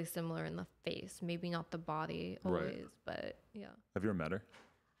looked really similar in the face, maybe not the body always, but yeah. Have you ever met her?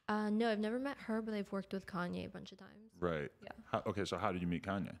 No, I've never met her, but I've worked with Kanye a bunch of times. Right. Yeah. Okay, so how did you meet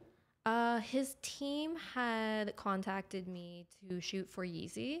Kanye? His team had contacted me to shoot for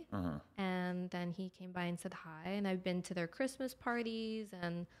Yeezy, and then he came by and said hi, and I've been to their Christmas parties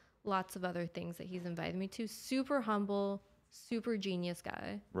and lots of other things that he's invited me to. Super humble, super genius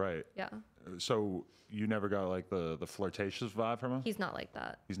guy. Right. Yeah. So you never got like the flirtatious vibe from him? He's not like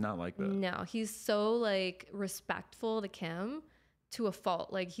that. He's not like that? No, he's so like respectful to Kim to a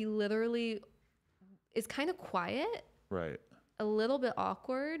fault. Like he literally is kind of quiet. Right. A little bit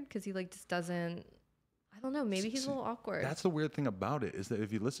awkward because he like just doesn't, I don't know, maybe he's a little awkward. That's the weird thing about it, is that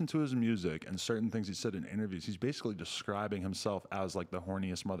if you listen to his music and certain things he said in interviews, he's basically describing himself as like the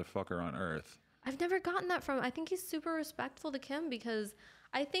horniest motherfucker on earth. I've never gotten that from him. I think he's super respectful to Kim because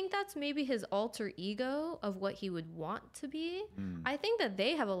I think that's maybe his alter ego of what he would want to be. I think that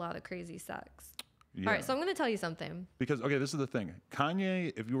they have a lot of crazy sex. Yeah. All right, so I'm going to tell you something. Because, okay, this is the thing.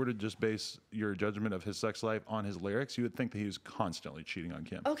 Kanye, if you were to just base your judgment of his sex life on his lyrics, you would think that he was constantly cheating on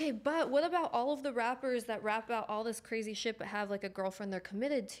Kim. Okay, but what about all of the rappers that rap about all this crazy shit but have like a girlfriend they're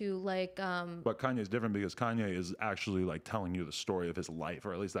committed to? Like, But Kanye's different because Kanye is actually like telling you the story of his life,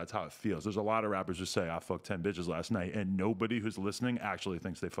 or at least that's how it feels. There's a lot of rappers who say, I fucked 10 bitches last night, and nobody who's listening actually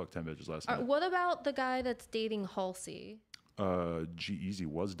thinks they fucked 10 bitches last night. What about the guy that's dating Halsey? G-Eazy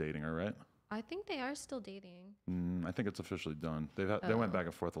was dating her, right? I think they are still dating. I think it's officially done. They went back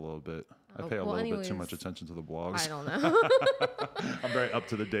and forth a little bit. I pay a little bit too much attention to the blogs. I don't know. I'm very up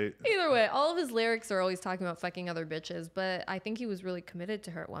to the date. Either way, all of his lyrics are always talking about fucking other bitches, but I think he was really committed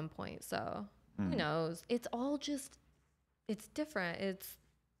to her at one point. So who knows? It's all just, it's different. It's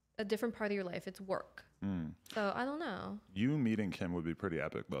a different part of your life. It's work. So I don't know. You meeting Kim would be pretty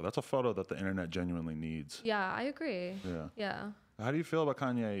epic, though. That's a photo that the internet genuinely needs. Yeah, I agree. Yeah. How do you feel about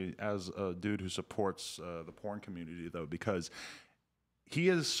Kanye as a dude who supports the porn community, though? Because he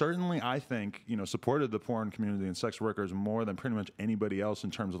has certainly, I think, supported the porn community and sex workers more than pretty much anybody else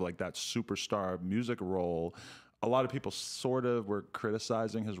in terms of like that superstar music role. A lot of people sort of were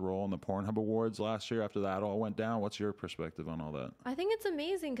criticizing his role in the Pornhub Awards last year after that all went down. What's your perspective on all that? I think it's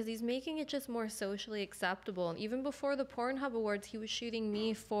amazing because he's making it just more socially acceptable. And even before the Pornhub Awards, he was shooting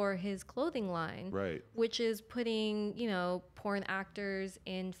me for his clothing line, right? Which is putting, porn actors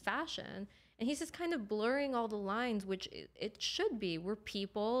in fashion. And he's just kind of blurring all the lines, which it should be. We're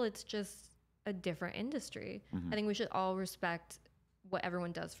people. It's just a different industry. I think we should all respect what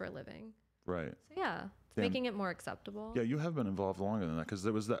everyone does for a living. Right. So, yeah. It's making it more acceptable. Yeah, you have been involved longer than that because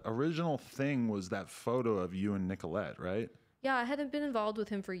there was that original thing was that photo of you and Nicolette, right? Yeah, I hadn't been involved with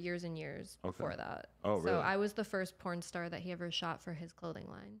him for years and years before that. Oh, really? So I was the first porn star that he ever shot for his clothing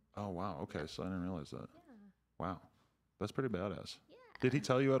line. Oh, wow. Okay, so I didn't realize that. Yeah. Wow. That's pretty badass. Yeah. Did he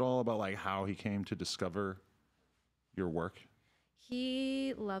tell you at all about like how he came to discover your work?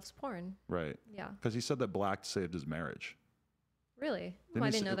 He loves porn. Right. Yeah. Because he said that Black saved his marriage. Really? I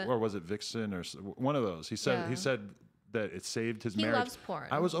didn't know that. Or was it Vixen or one of those? He said that it saved his marriage. He loves porn.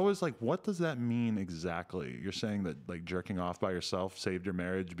 I was always like, what does that mean exactly? You're saying that like jerking off by yourself saved your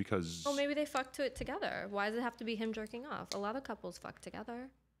marriage because... Oh, maybe they fucked to it together. Why does it have to be him jerking off? A lot of couples fuck together.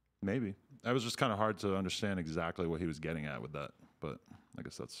 Maybe. It was just kind of hard to understand exactly what he was getting at with that. But I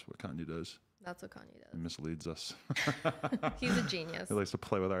guess that's what Kanye does. That's what Kanye does. He misleads us. He's a genius. He likes to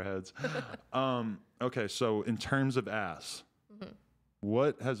play with our heads. Okay, so in terms of ass,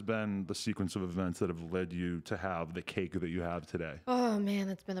 what has been the sequence of events that have led you to have the cake that you have today? Oh, man,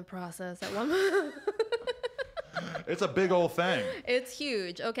 it's been a process. At one It's a big old thing. It's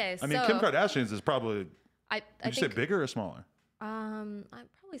huge. Okay, so... I mean, Kim Kardashian's is probably... I Did you say bigger or smaller? I'm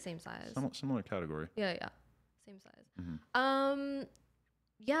probably same size. Similar category. Yeah, same size.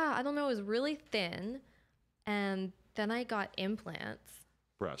 Yeah, I don't know. It was really thin, and then I got implants.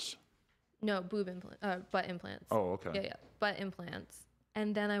 Breasts. No, butt implants. Oh, okay. Yeah, butt implants.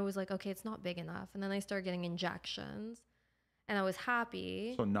 And then I was like, okay, it's not big enough. And then I started getting injections, and I was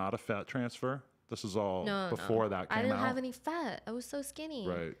happy. So not a fat transfer. This is all before that came out. I didn't have any fat. I was so skinny.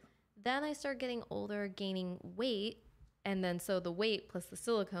 Right. Then I started getting older, gaining weight. And then so the weight plus the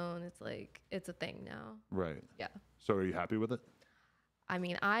silicone, it's like, it's a thing now. Right. Yeah. So are you happy with it? I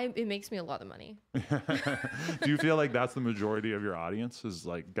mean, it makes me a lot of money. Do you feel like that's the majority of your audience is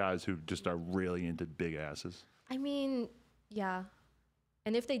like guys who just are really into big asses? I mean, yeah.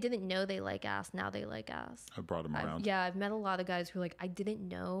 And if they didn't know they like ass, now they like ass. I brought them around. I've met a lot of guys who are like, I didn't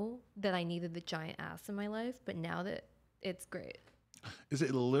know that I needed the giant ass in my life, but now that it's great. Is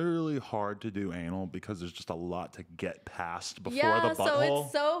it literally hard to do anal because there's just a lot to get past before the butthole? So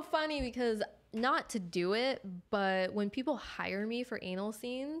it's so funny because not to do it, but when people hire me for anal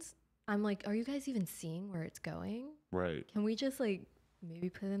scenes, I'm like, are you guys even seeing where it's going? Right. Can we just like maybe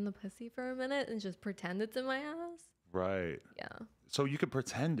put in the pussy for a minute and just pretend it's in my ass? Right. Yeah. So you could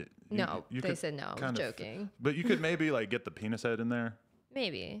pretend it. They said no. I was joking. But you could maybe like get the penis head in there.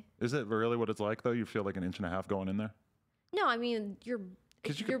 Maybe. Is it really what it's like though? You feel like an inch and a half going in there? No, I mean your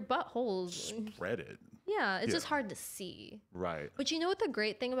buttholes. Spread it. Yeah, it's just hard to see. Right. But you know what the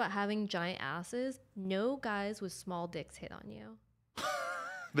great thing about having giant asses? No guys with small dicks hit on you.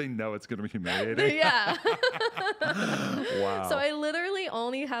 They know it's going to be humiliating. Yeah. Wow. So I literally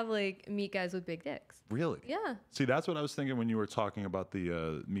only have like meet guys with big dicks. Really? Yeah. See, that's what I was thinking when you were talking about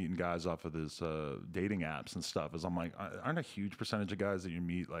the meeting guys off of this dating apps and stuff. Is I'm like, aren't a huge percentage of guys that you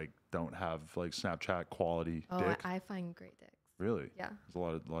meet like don't have like Snapchat quality dick? I find great dicks. Really? Yeah.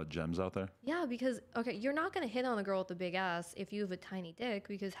 There's a lot of gems out there. Yeah, because you're not gonna hit on a girl with a big ass if you have a tiny dick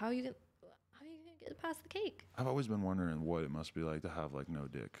because how are you gonna get past the cake? I've always been wondering what it must be like to have like no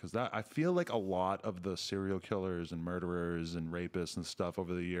dick, because I feel like a lot of the serial killers and murderers and rapists and stuff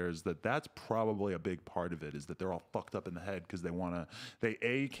over the years that's probably a big part of it, is that they're all fucked up in the head because they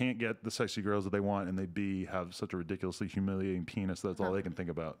A, can't get the sexy girls that they want, and they B, have such a ridiculously humiliating penis that's all they can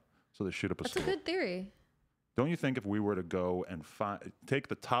think about, so they shoot up a That's stool. a good theory. Don't you think if we were to go and take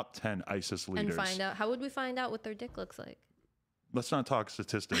the top 10 ISIS leaders and find out, how would we find out what their dick looks like? Let's not talk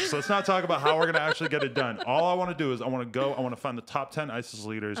statistics. Let's not talk about how we're going to actually get it done. All I want to do is I want to find the top 10 ISIS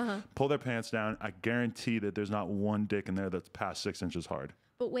leaders, pull their pants down. I guarantee that there's not one dick in there that's past 6 inches hard.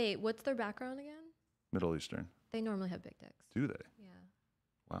 But wait, what's their background again? Middle Eastern. They normally have big dicks. Do they? Yeah.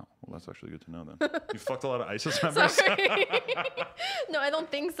 Wow. Well, that's actually good to know then. You fucked a lot of ISIS members? Sorry. No, I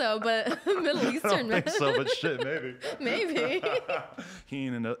don't think so, but Middle Eastern, I don't think so, but shit, maybe. Maybe. He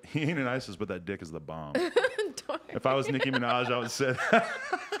ain't in ISIS, but that dick is the bomb. If I was Nicki Minaj, I would say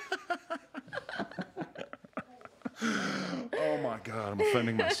oh my God, I'm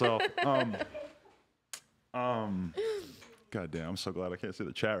offending myself. God damn, I'm so glad I can't see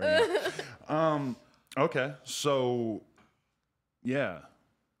the chat right now. Okay, so yeah.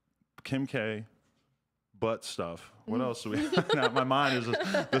 Kim K, butt stuff. What else do we now my mind is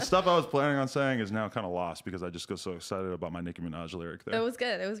just, the stuff I was planning on saying is now kind of lost because I just got so excited about my Nicki Minaj lyric there. It was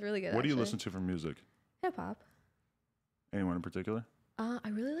good. It was really good. What do you listen to for music? Hip hop. Anyone in particular? I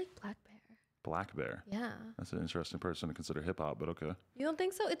really like Black Bear. Black Bear. Yeah. That's an interesting person to consider hip hop, but okay. You don't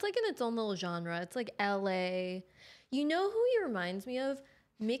think so? It's like in its own little genre. It's like LA. You know who he reminds me of?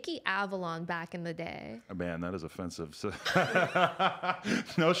 Mickey Avalon back in the day. Man, that is offensive. So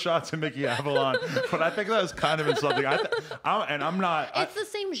no shots at Mickey Avalon, but I think that was kind of insulting. I'm not. It's the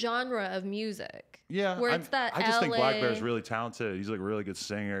same genre of music. Yeah, where it's that I just think LA Black Bear's really talented. He's like a really good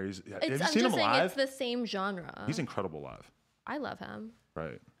singer. Have you I'm seen him just saying live? it's the same genre. He's incredible live. I love him.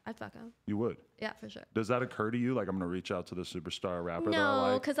 Right. I'd fuck him. You would? Yeah, for sure. Does that occur to you? Like, I'm going to reach out to the superstar rapper that I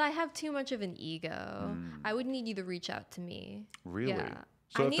No, like? because I have too much of an ego. I would need you to reach out to me. Really? Yeah.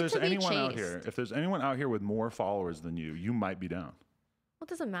 So I if need there's to be anyone out chased. here, if there's anyone out here with more followers than you might be down. Well, it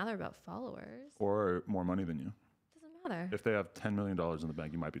doesn't matter about followers. Or more money than you. It doesn't matter. If they have $10 million in the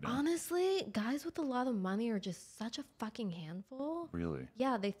bank, you might be down. Honestly, guys with a lot of money are just such a fucking handful. Really?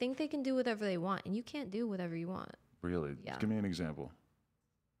 Yeah, they think they can do whatever they want, and you can't do whatever you want. Really? Yeah. Give me an example.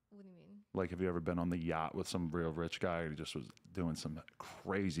 What do you mean? Like, have you ever been on the yacht with some real rich guy who just was doing some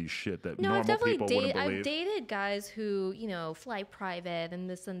crazy shit that No, I've normal definitely people wouldn't believe? I've dated guys who, fly private and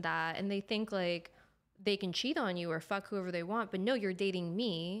this and that, and they think like they can cheat on you or fuck whoever they want. But no, you're dating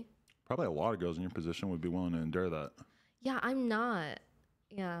me. Probably a lot of girls in your position would be willing to endure that. Yeah, I'm not.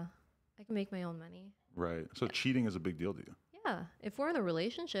 Yeah, I can make my own money. Right. So cheating is a big deal to you. Yeah, if we're in a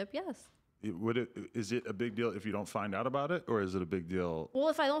relationship, yes. Is it a big deal if you don't find out about it, or is it a big deal? Well,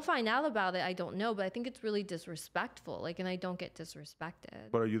 if I don't find out about it, I don't know, but I think it's really disrespectful. And I don't get disrespected.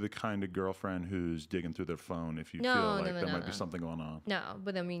 But are you the kind of girlfriend who's digging through their phone if you No, feel no, like no, there no, might be no. something going on? No,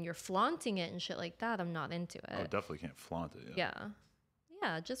 but I mean, you're flaunting it and shit like that. I'm not into it. Oh, definitely can't flaunt it. Yeah.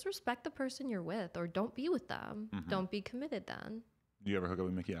 Yeah, just respect the person you're with, or don't be with them. Don't be committed then. Do you ever hook up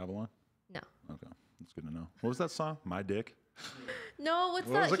with Mickey Avalon? No. Okay, that's good to know. What was that song? My Dick? No, what's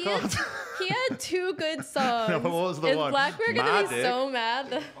What that? was it called? He had two good songs. No, what was the Is one? Black Bear My gonna be Dick. so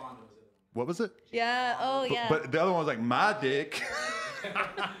mad? What was it? Yeah. Oh, yeah. But the other one was like, my dick.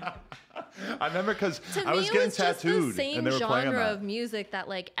 I remember because I was getting tattooed the same and they were playing genre that. of music that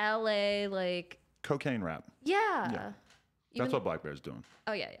like LA, like Cocaine rap. yeah. That's what Black Bear's doing.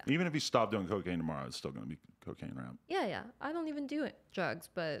 Oh yeah. Even if he stopped doing cocaine tomorrow, it's still going to be cocaine rap. Yeah. I don't even do drugs,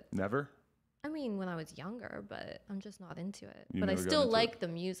 but Never? I mean when I was younger, but I'm just not into it. You But I never got still into like the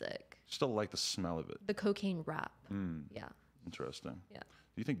music, Still like the smell of it. the cocaine rap. Yeah. Interesting. Yeah.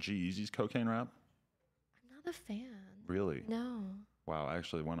 Do you think G-Eazy's cocaine rap? I'm not a fan. Really? No. Wow, I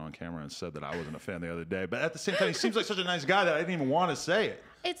actually went on camera and said that I wasn't a fan the other day. But at the same time, he seems like such a nice guy that I didn't even want to say it.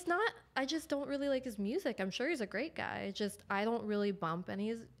 It's not. I just don't really like his music. I'm sure he's a great guy. I don't really bump any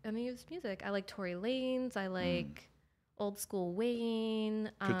of his music. I like Tory Lanez. I like old school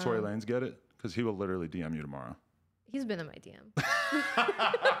Wayne. Could Tory Lanez get it? Because he will literally DM you tomorrow. He's been in my DM.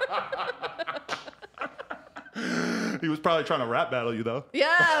 He was probably trying to rap battle you, though. Yeah,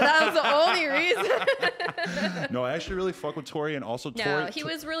 that was the only reason. No, I actually really fuck with Tory, and also Tory. No, he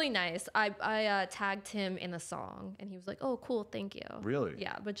was really nice. I tagged him in the song, and he was like, "Oh, cool, thank you." Really?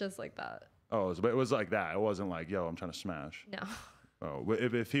 Yeah, but just like that. Oh, but it was like that. It wasn't like, yo, I'm trying to smash. No. Oh,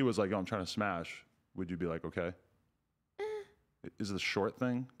 if he was like, yo, I'm trying to smash, would you be like, okay? Is the short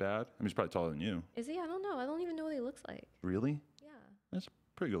thing bad? I mean, he's probably taller than you. Is he? I don't know. I don't even know what he looks like. Really? Yeah. That's a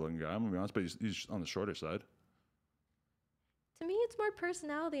pretty good looking guy. I'm gonna be honest, but he's on the shorter side. To me, it's more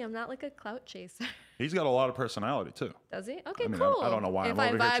personality. I'm not like a clout chaser. He's got a lot of personality too. Does he? Okay, I mean, cool. I don't know why if I'm over I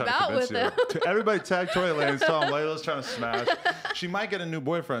here vibe trying to out convince with you. him. Everybody tag Tory Lanez, tell him Leila's trying to smash. She might get a new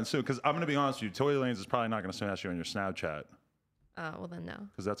boyfriend soon. Because I'm gonna be honest with you, Tory Lanez is probably not gonna smash you on your Snapchat. Oh, well then no.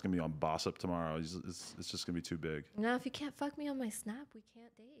 Because that's gonna be on Boss Up tomorrow. It's just gonna be too big. No, if you can't fuck me on my Snap, we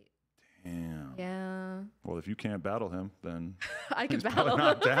can't date. Damn. Yeah. Well, if you can't battle him, then I could he's battle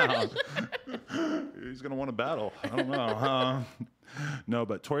probably him. not down. He's gonna want to battle. I don't know. No,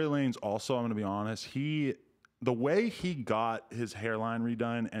 but Tory Lanez also, I'm gonna be honest, the way he got his hairline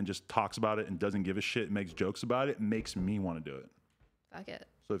redone and just talks about it and doesn't give a shit, makes jokes about it, makes me want to do it. Fuck it.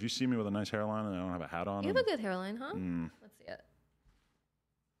 So if you see me with a nice hairline and I don't have a hat on, You have a good hairline, huh? Let's see it.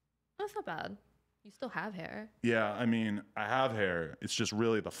 That's not bad. You still have hair. yeah, I mean, I have hair. It's just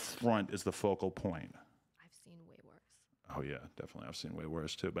really the front is the focal point. I've seen way worse. Oh yeah, definitely. I've seen way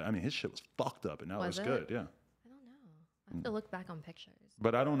worse too. But I mean, his shit was fucked up, and now Was it's it? good. Yeah. I don't know. I have to look back on pictures.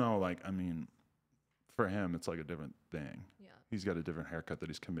 But I don't know. Like, I mean, for him, it's like a different thing. Yeah. He's got a different haircut that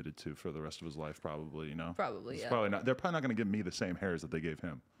he's committed to for the rest of his life, probably. You know. Probably, It's yeah. Probably not. They're probably not going to give me the same hairs that they gave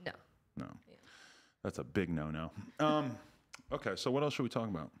him. No. No. Yeah. That's a big no-no. Okay. So what else should we talk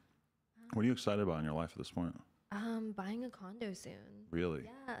about? What are you excited about in your life at this point? Buying a condo soon. Really?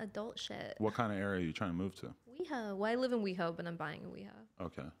 Yeah, adult shit. What kind of area are you trying to move to? WeHo. Well, I live in WeHo, but I'm buying a WeHo.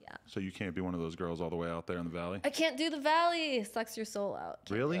 Okay. Yeah. So you can't be one of those girls all the way out there in the valley? I can't do the valley. Sucks your soul out.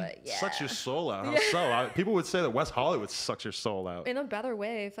 Can't Really? do it. Yeah. Sucks your soul out. How so? People would say that West Hollywood sucks your soul out. In a better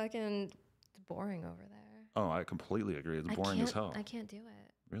way. Fucking it's boring over there. Oh, I completely agree. It's boring as hell. I can't do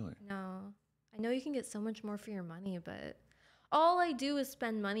it. Really? No. I know you can get so much more for your money, but all I do is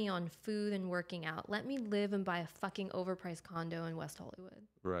spend money on food and working out. Let me live and buy a fucking overpriced condo in West Hollywood.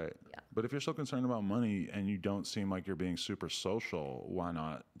 Right. Yeah. But if you're so concerned about money and you don't seem like you're being super social, why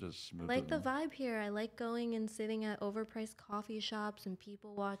not just I move like to the vibe here. I like going and sitting at overpriced coffee shops and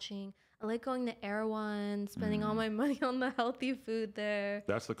people watching. I like going to Erewhon, spending all my money on the healthy food there.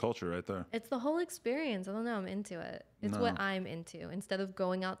 That's the culture right there. It's the whole experience. I don't know. I'm into it. It's No. what I'm into. Instead of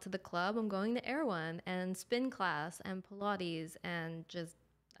going out to the club, I'm going to Erewhon and spin class and Pilates and just,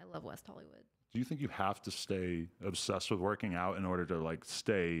 I love West Hollywood. Do you think you have to stay obsessed with working out in order to like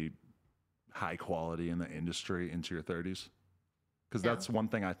stay high quality in the industry into your 30s? Because No. that's one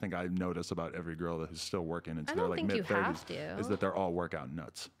thing I think I notice about every girl that is still working into I their don't like think you mid have 30s to. is that they're all workout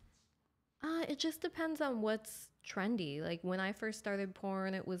nuts. It just depends on what's trendy. Like when I first started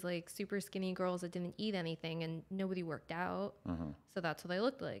porn, it was like super skinny girls that didn't eat anything and nobody worked out. So that's what they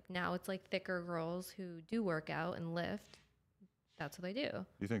looked like. Now it's like thicker girls who do work out and lift. That's what they do.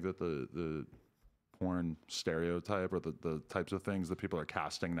 You think that the porn stereotype or the types of things that people are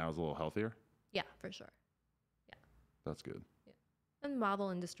casting now is a little healthier? Yeah, for sure. That's good. Yeah. And model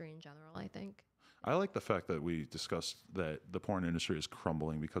industry in general, I think. I like the fact that we discussed that the porn industry is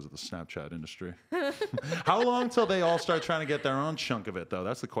crumbling because of the Snapchat industry. How long till they all start trying to get their own chunk of it, though?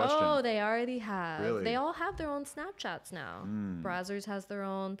 That's the question. Oh, they already have. Really? They all have their own Snapchats now. Brazzers has their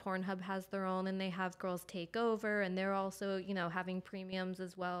own, Pornhub has their own, and they have girls take over, and they're also, you know, having premiums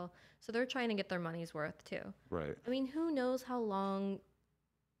as well. So they're trying to get their money's worth too. Right. I mean, who knows how long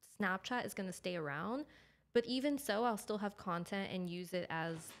Snapchat is going to stay around? But even so, I'll still have content and use it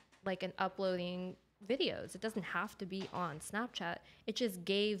as like an uploading videos. It doesn't have to be on Snapchat. It just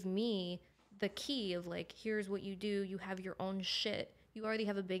gave me the key of like, here's what you do. You have your own shit. You already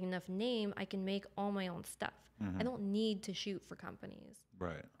have a big enough name. I can make all my own stuff. I don't need to shoot for companies.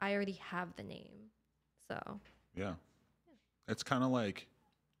 Right. I already have the name. So Yeah. It's kind of like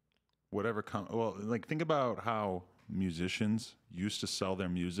whatever well, like think about how musicians used to sell their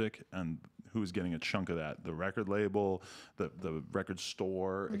music and who's getting a chunk of that, the record label, the record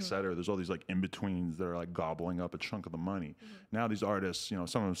store, et cetera. There's all these like in-betweens that are like gobbling up a chunk of the money. Now these artists, you know,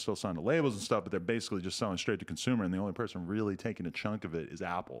 some of them still sign to labels and stuff, but they're basically just selling straight to consumer, and the only person really taking a chunk of it is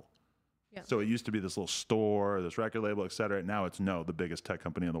Apple. yeah. So it used to be this little store, this record label, et cetera. Now it's no, the biggest tech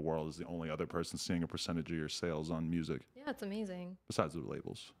company in the world is the only other person seeing a percentage of your sales on music, Yeah, it's amazing. besides the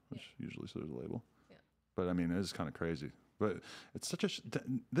labels, which usually so there's a label. Yeah. But I mean, it is kind of crazy. But it's such a,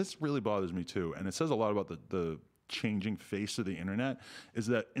 this really bothers me too. And it says a lot about the changing face of the internet, is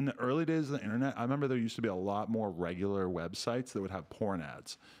that in the early days of the internet, I remember there used to be a lot more regular websites that would have porn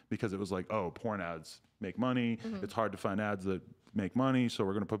ads, because it was like, oh, porn ads make money. It's hard to find ads that make money, so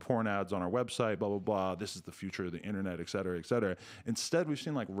we're going to put porn ads on our website, blah, blah, blah. This is the future of the internet, et cetera, et cetera. Instead, we've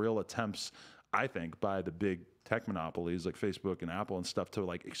seen like real attempts, I think, by the big tech monopolies like Facebook and Apple and stuff to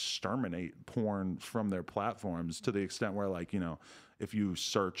like exterminate porn from their platforms, to the extent where, like, you know, if you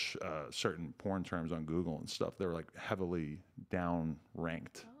search certain porn terms on Google and stuff, they're like heavily down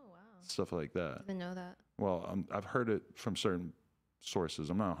ranked, Oh, wow. stuff like that. I didn't know that. Well, I've heard it from certain sources.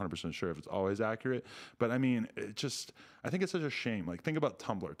 I'm not 100% sure if it's always accurate, but I mean, I think it's such a shame. Like, think about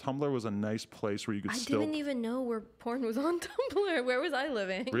Tumblr. Tumblr was a nice place where you could I still. didn't even know where porn was on Tumblr. Where was I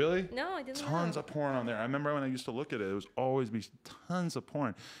living? Really? No, I didn't Tons know. of porn on there. I remember when I used to look at it, it was always be tons of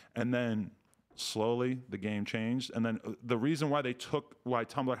porn. And then slowly the game changed. And then the reason why why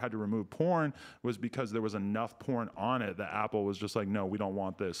Tumblr had to remove porn was because there was enough porn on it that Apple was just like, no, we don't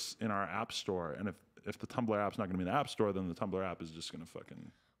want this in our app store. And if the Tumblr app's not going to be in the app store, then the Tumblr app is just going to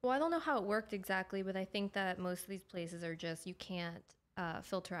fucking. Well, I don't know how it worked exactly, but I think that most of these places are just, you can't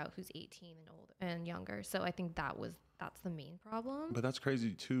filter out who's 18 and old and younger. So I think that's the main problem. But that's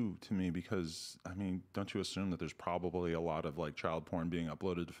crazy too to me, because I mean, don't you assume that there's probably a lot of like child porn being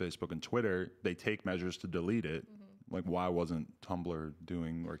uploaded to Facebook and Twitter? They take measures to delete it. Like, why wasn't Tumblr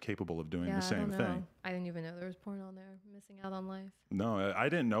doing or capable of doing the same thing? I didn't even know there was porn on there. Missing out on life. No, I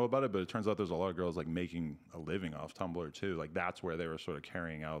didn't know about it, but it turns out there's a lot of girls like making a living off Tumblr too. Like, that's where they were sort of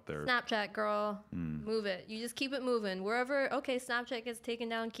carrying out their. Snapchat, girl. Move it. You just keep it moving. Wherever, okay, Snapchat gets taken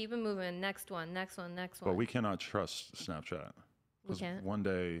down, keep it moving. Next one, next one, next one. But we cannot trust Snapchat. We 'Cause can't. one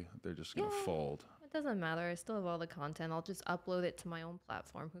day they're just going to fold. It doesn't matter. I still have all the content. I'll just upload it to my own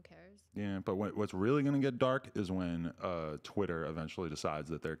platform. Who cares? Yeah, but what's really going to get dark is when Twitter eventually decides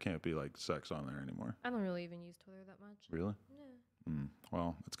that there can't be like sex on there anymore. I don't really even use Twitter that much. Really? Yeah.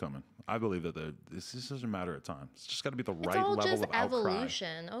 Well, it's coming. I believe that this is just a matter of time. It's just got to be the It's right all level just of outcry.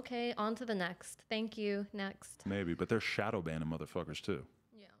 evolution. Okay, on to the next. Thank you. Next. Maybe, but they're shadow banning motherfuckers too.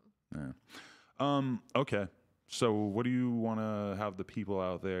 Yeah. Yeah. Okay. So what do you want to have the people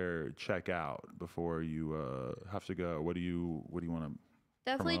out there check out before you have to go? What do you want to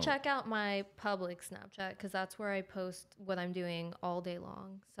Definitely promote? check out my public Snapchat because that's where I post what I'm doing all day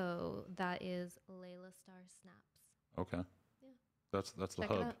long. So that is Lela Star Snaps. Okay. Yeah. That's the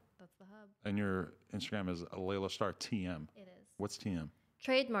Check it hub. out. That's the hub. And your Instagram is Lela Star TM. It is. What's TM?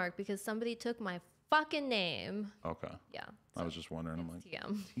 Trademark because somebody took my fucking name. Okay. Yeah. I was just wondering. I'm like,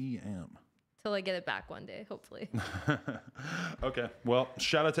 TM. TM. Till I get it back one day, hopefully. Okay. Well,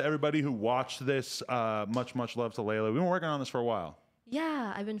 shout out to everybody who watched this. Much love to Lela. We've been working on this for a while.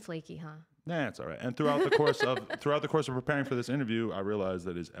 Yeah, I've been flaky, huh? Nah, it's all right. And throughout the course of preparing for this interview, I realized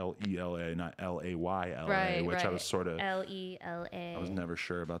that it's Lela, not Layla, Right, which right. I was sort of Lela. I was never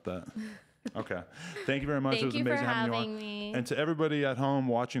sure about that. Okay. Thank you very much. Thank It was you amazing for having you having on. me. And to everybody at home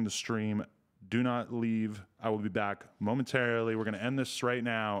watching the stream, do not leave. I will be back momentarily. We're going to end this right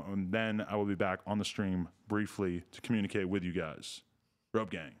now, and then I will be back on the stream briefly to communicate with you guys.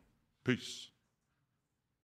 Rope Gang. Peace.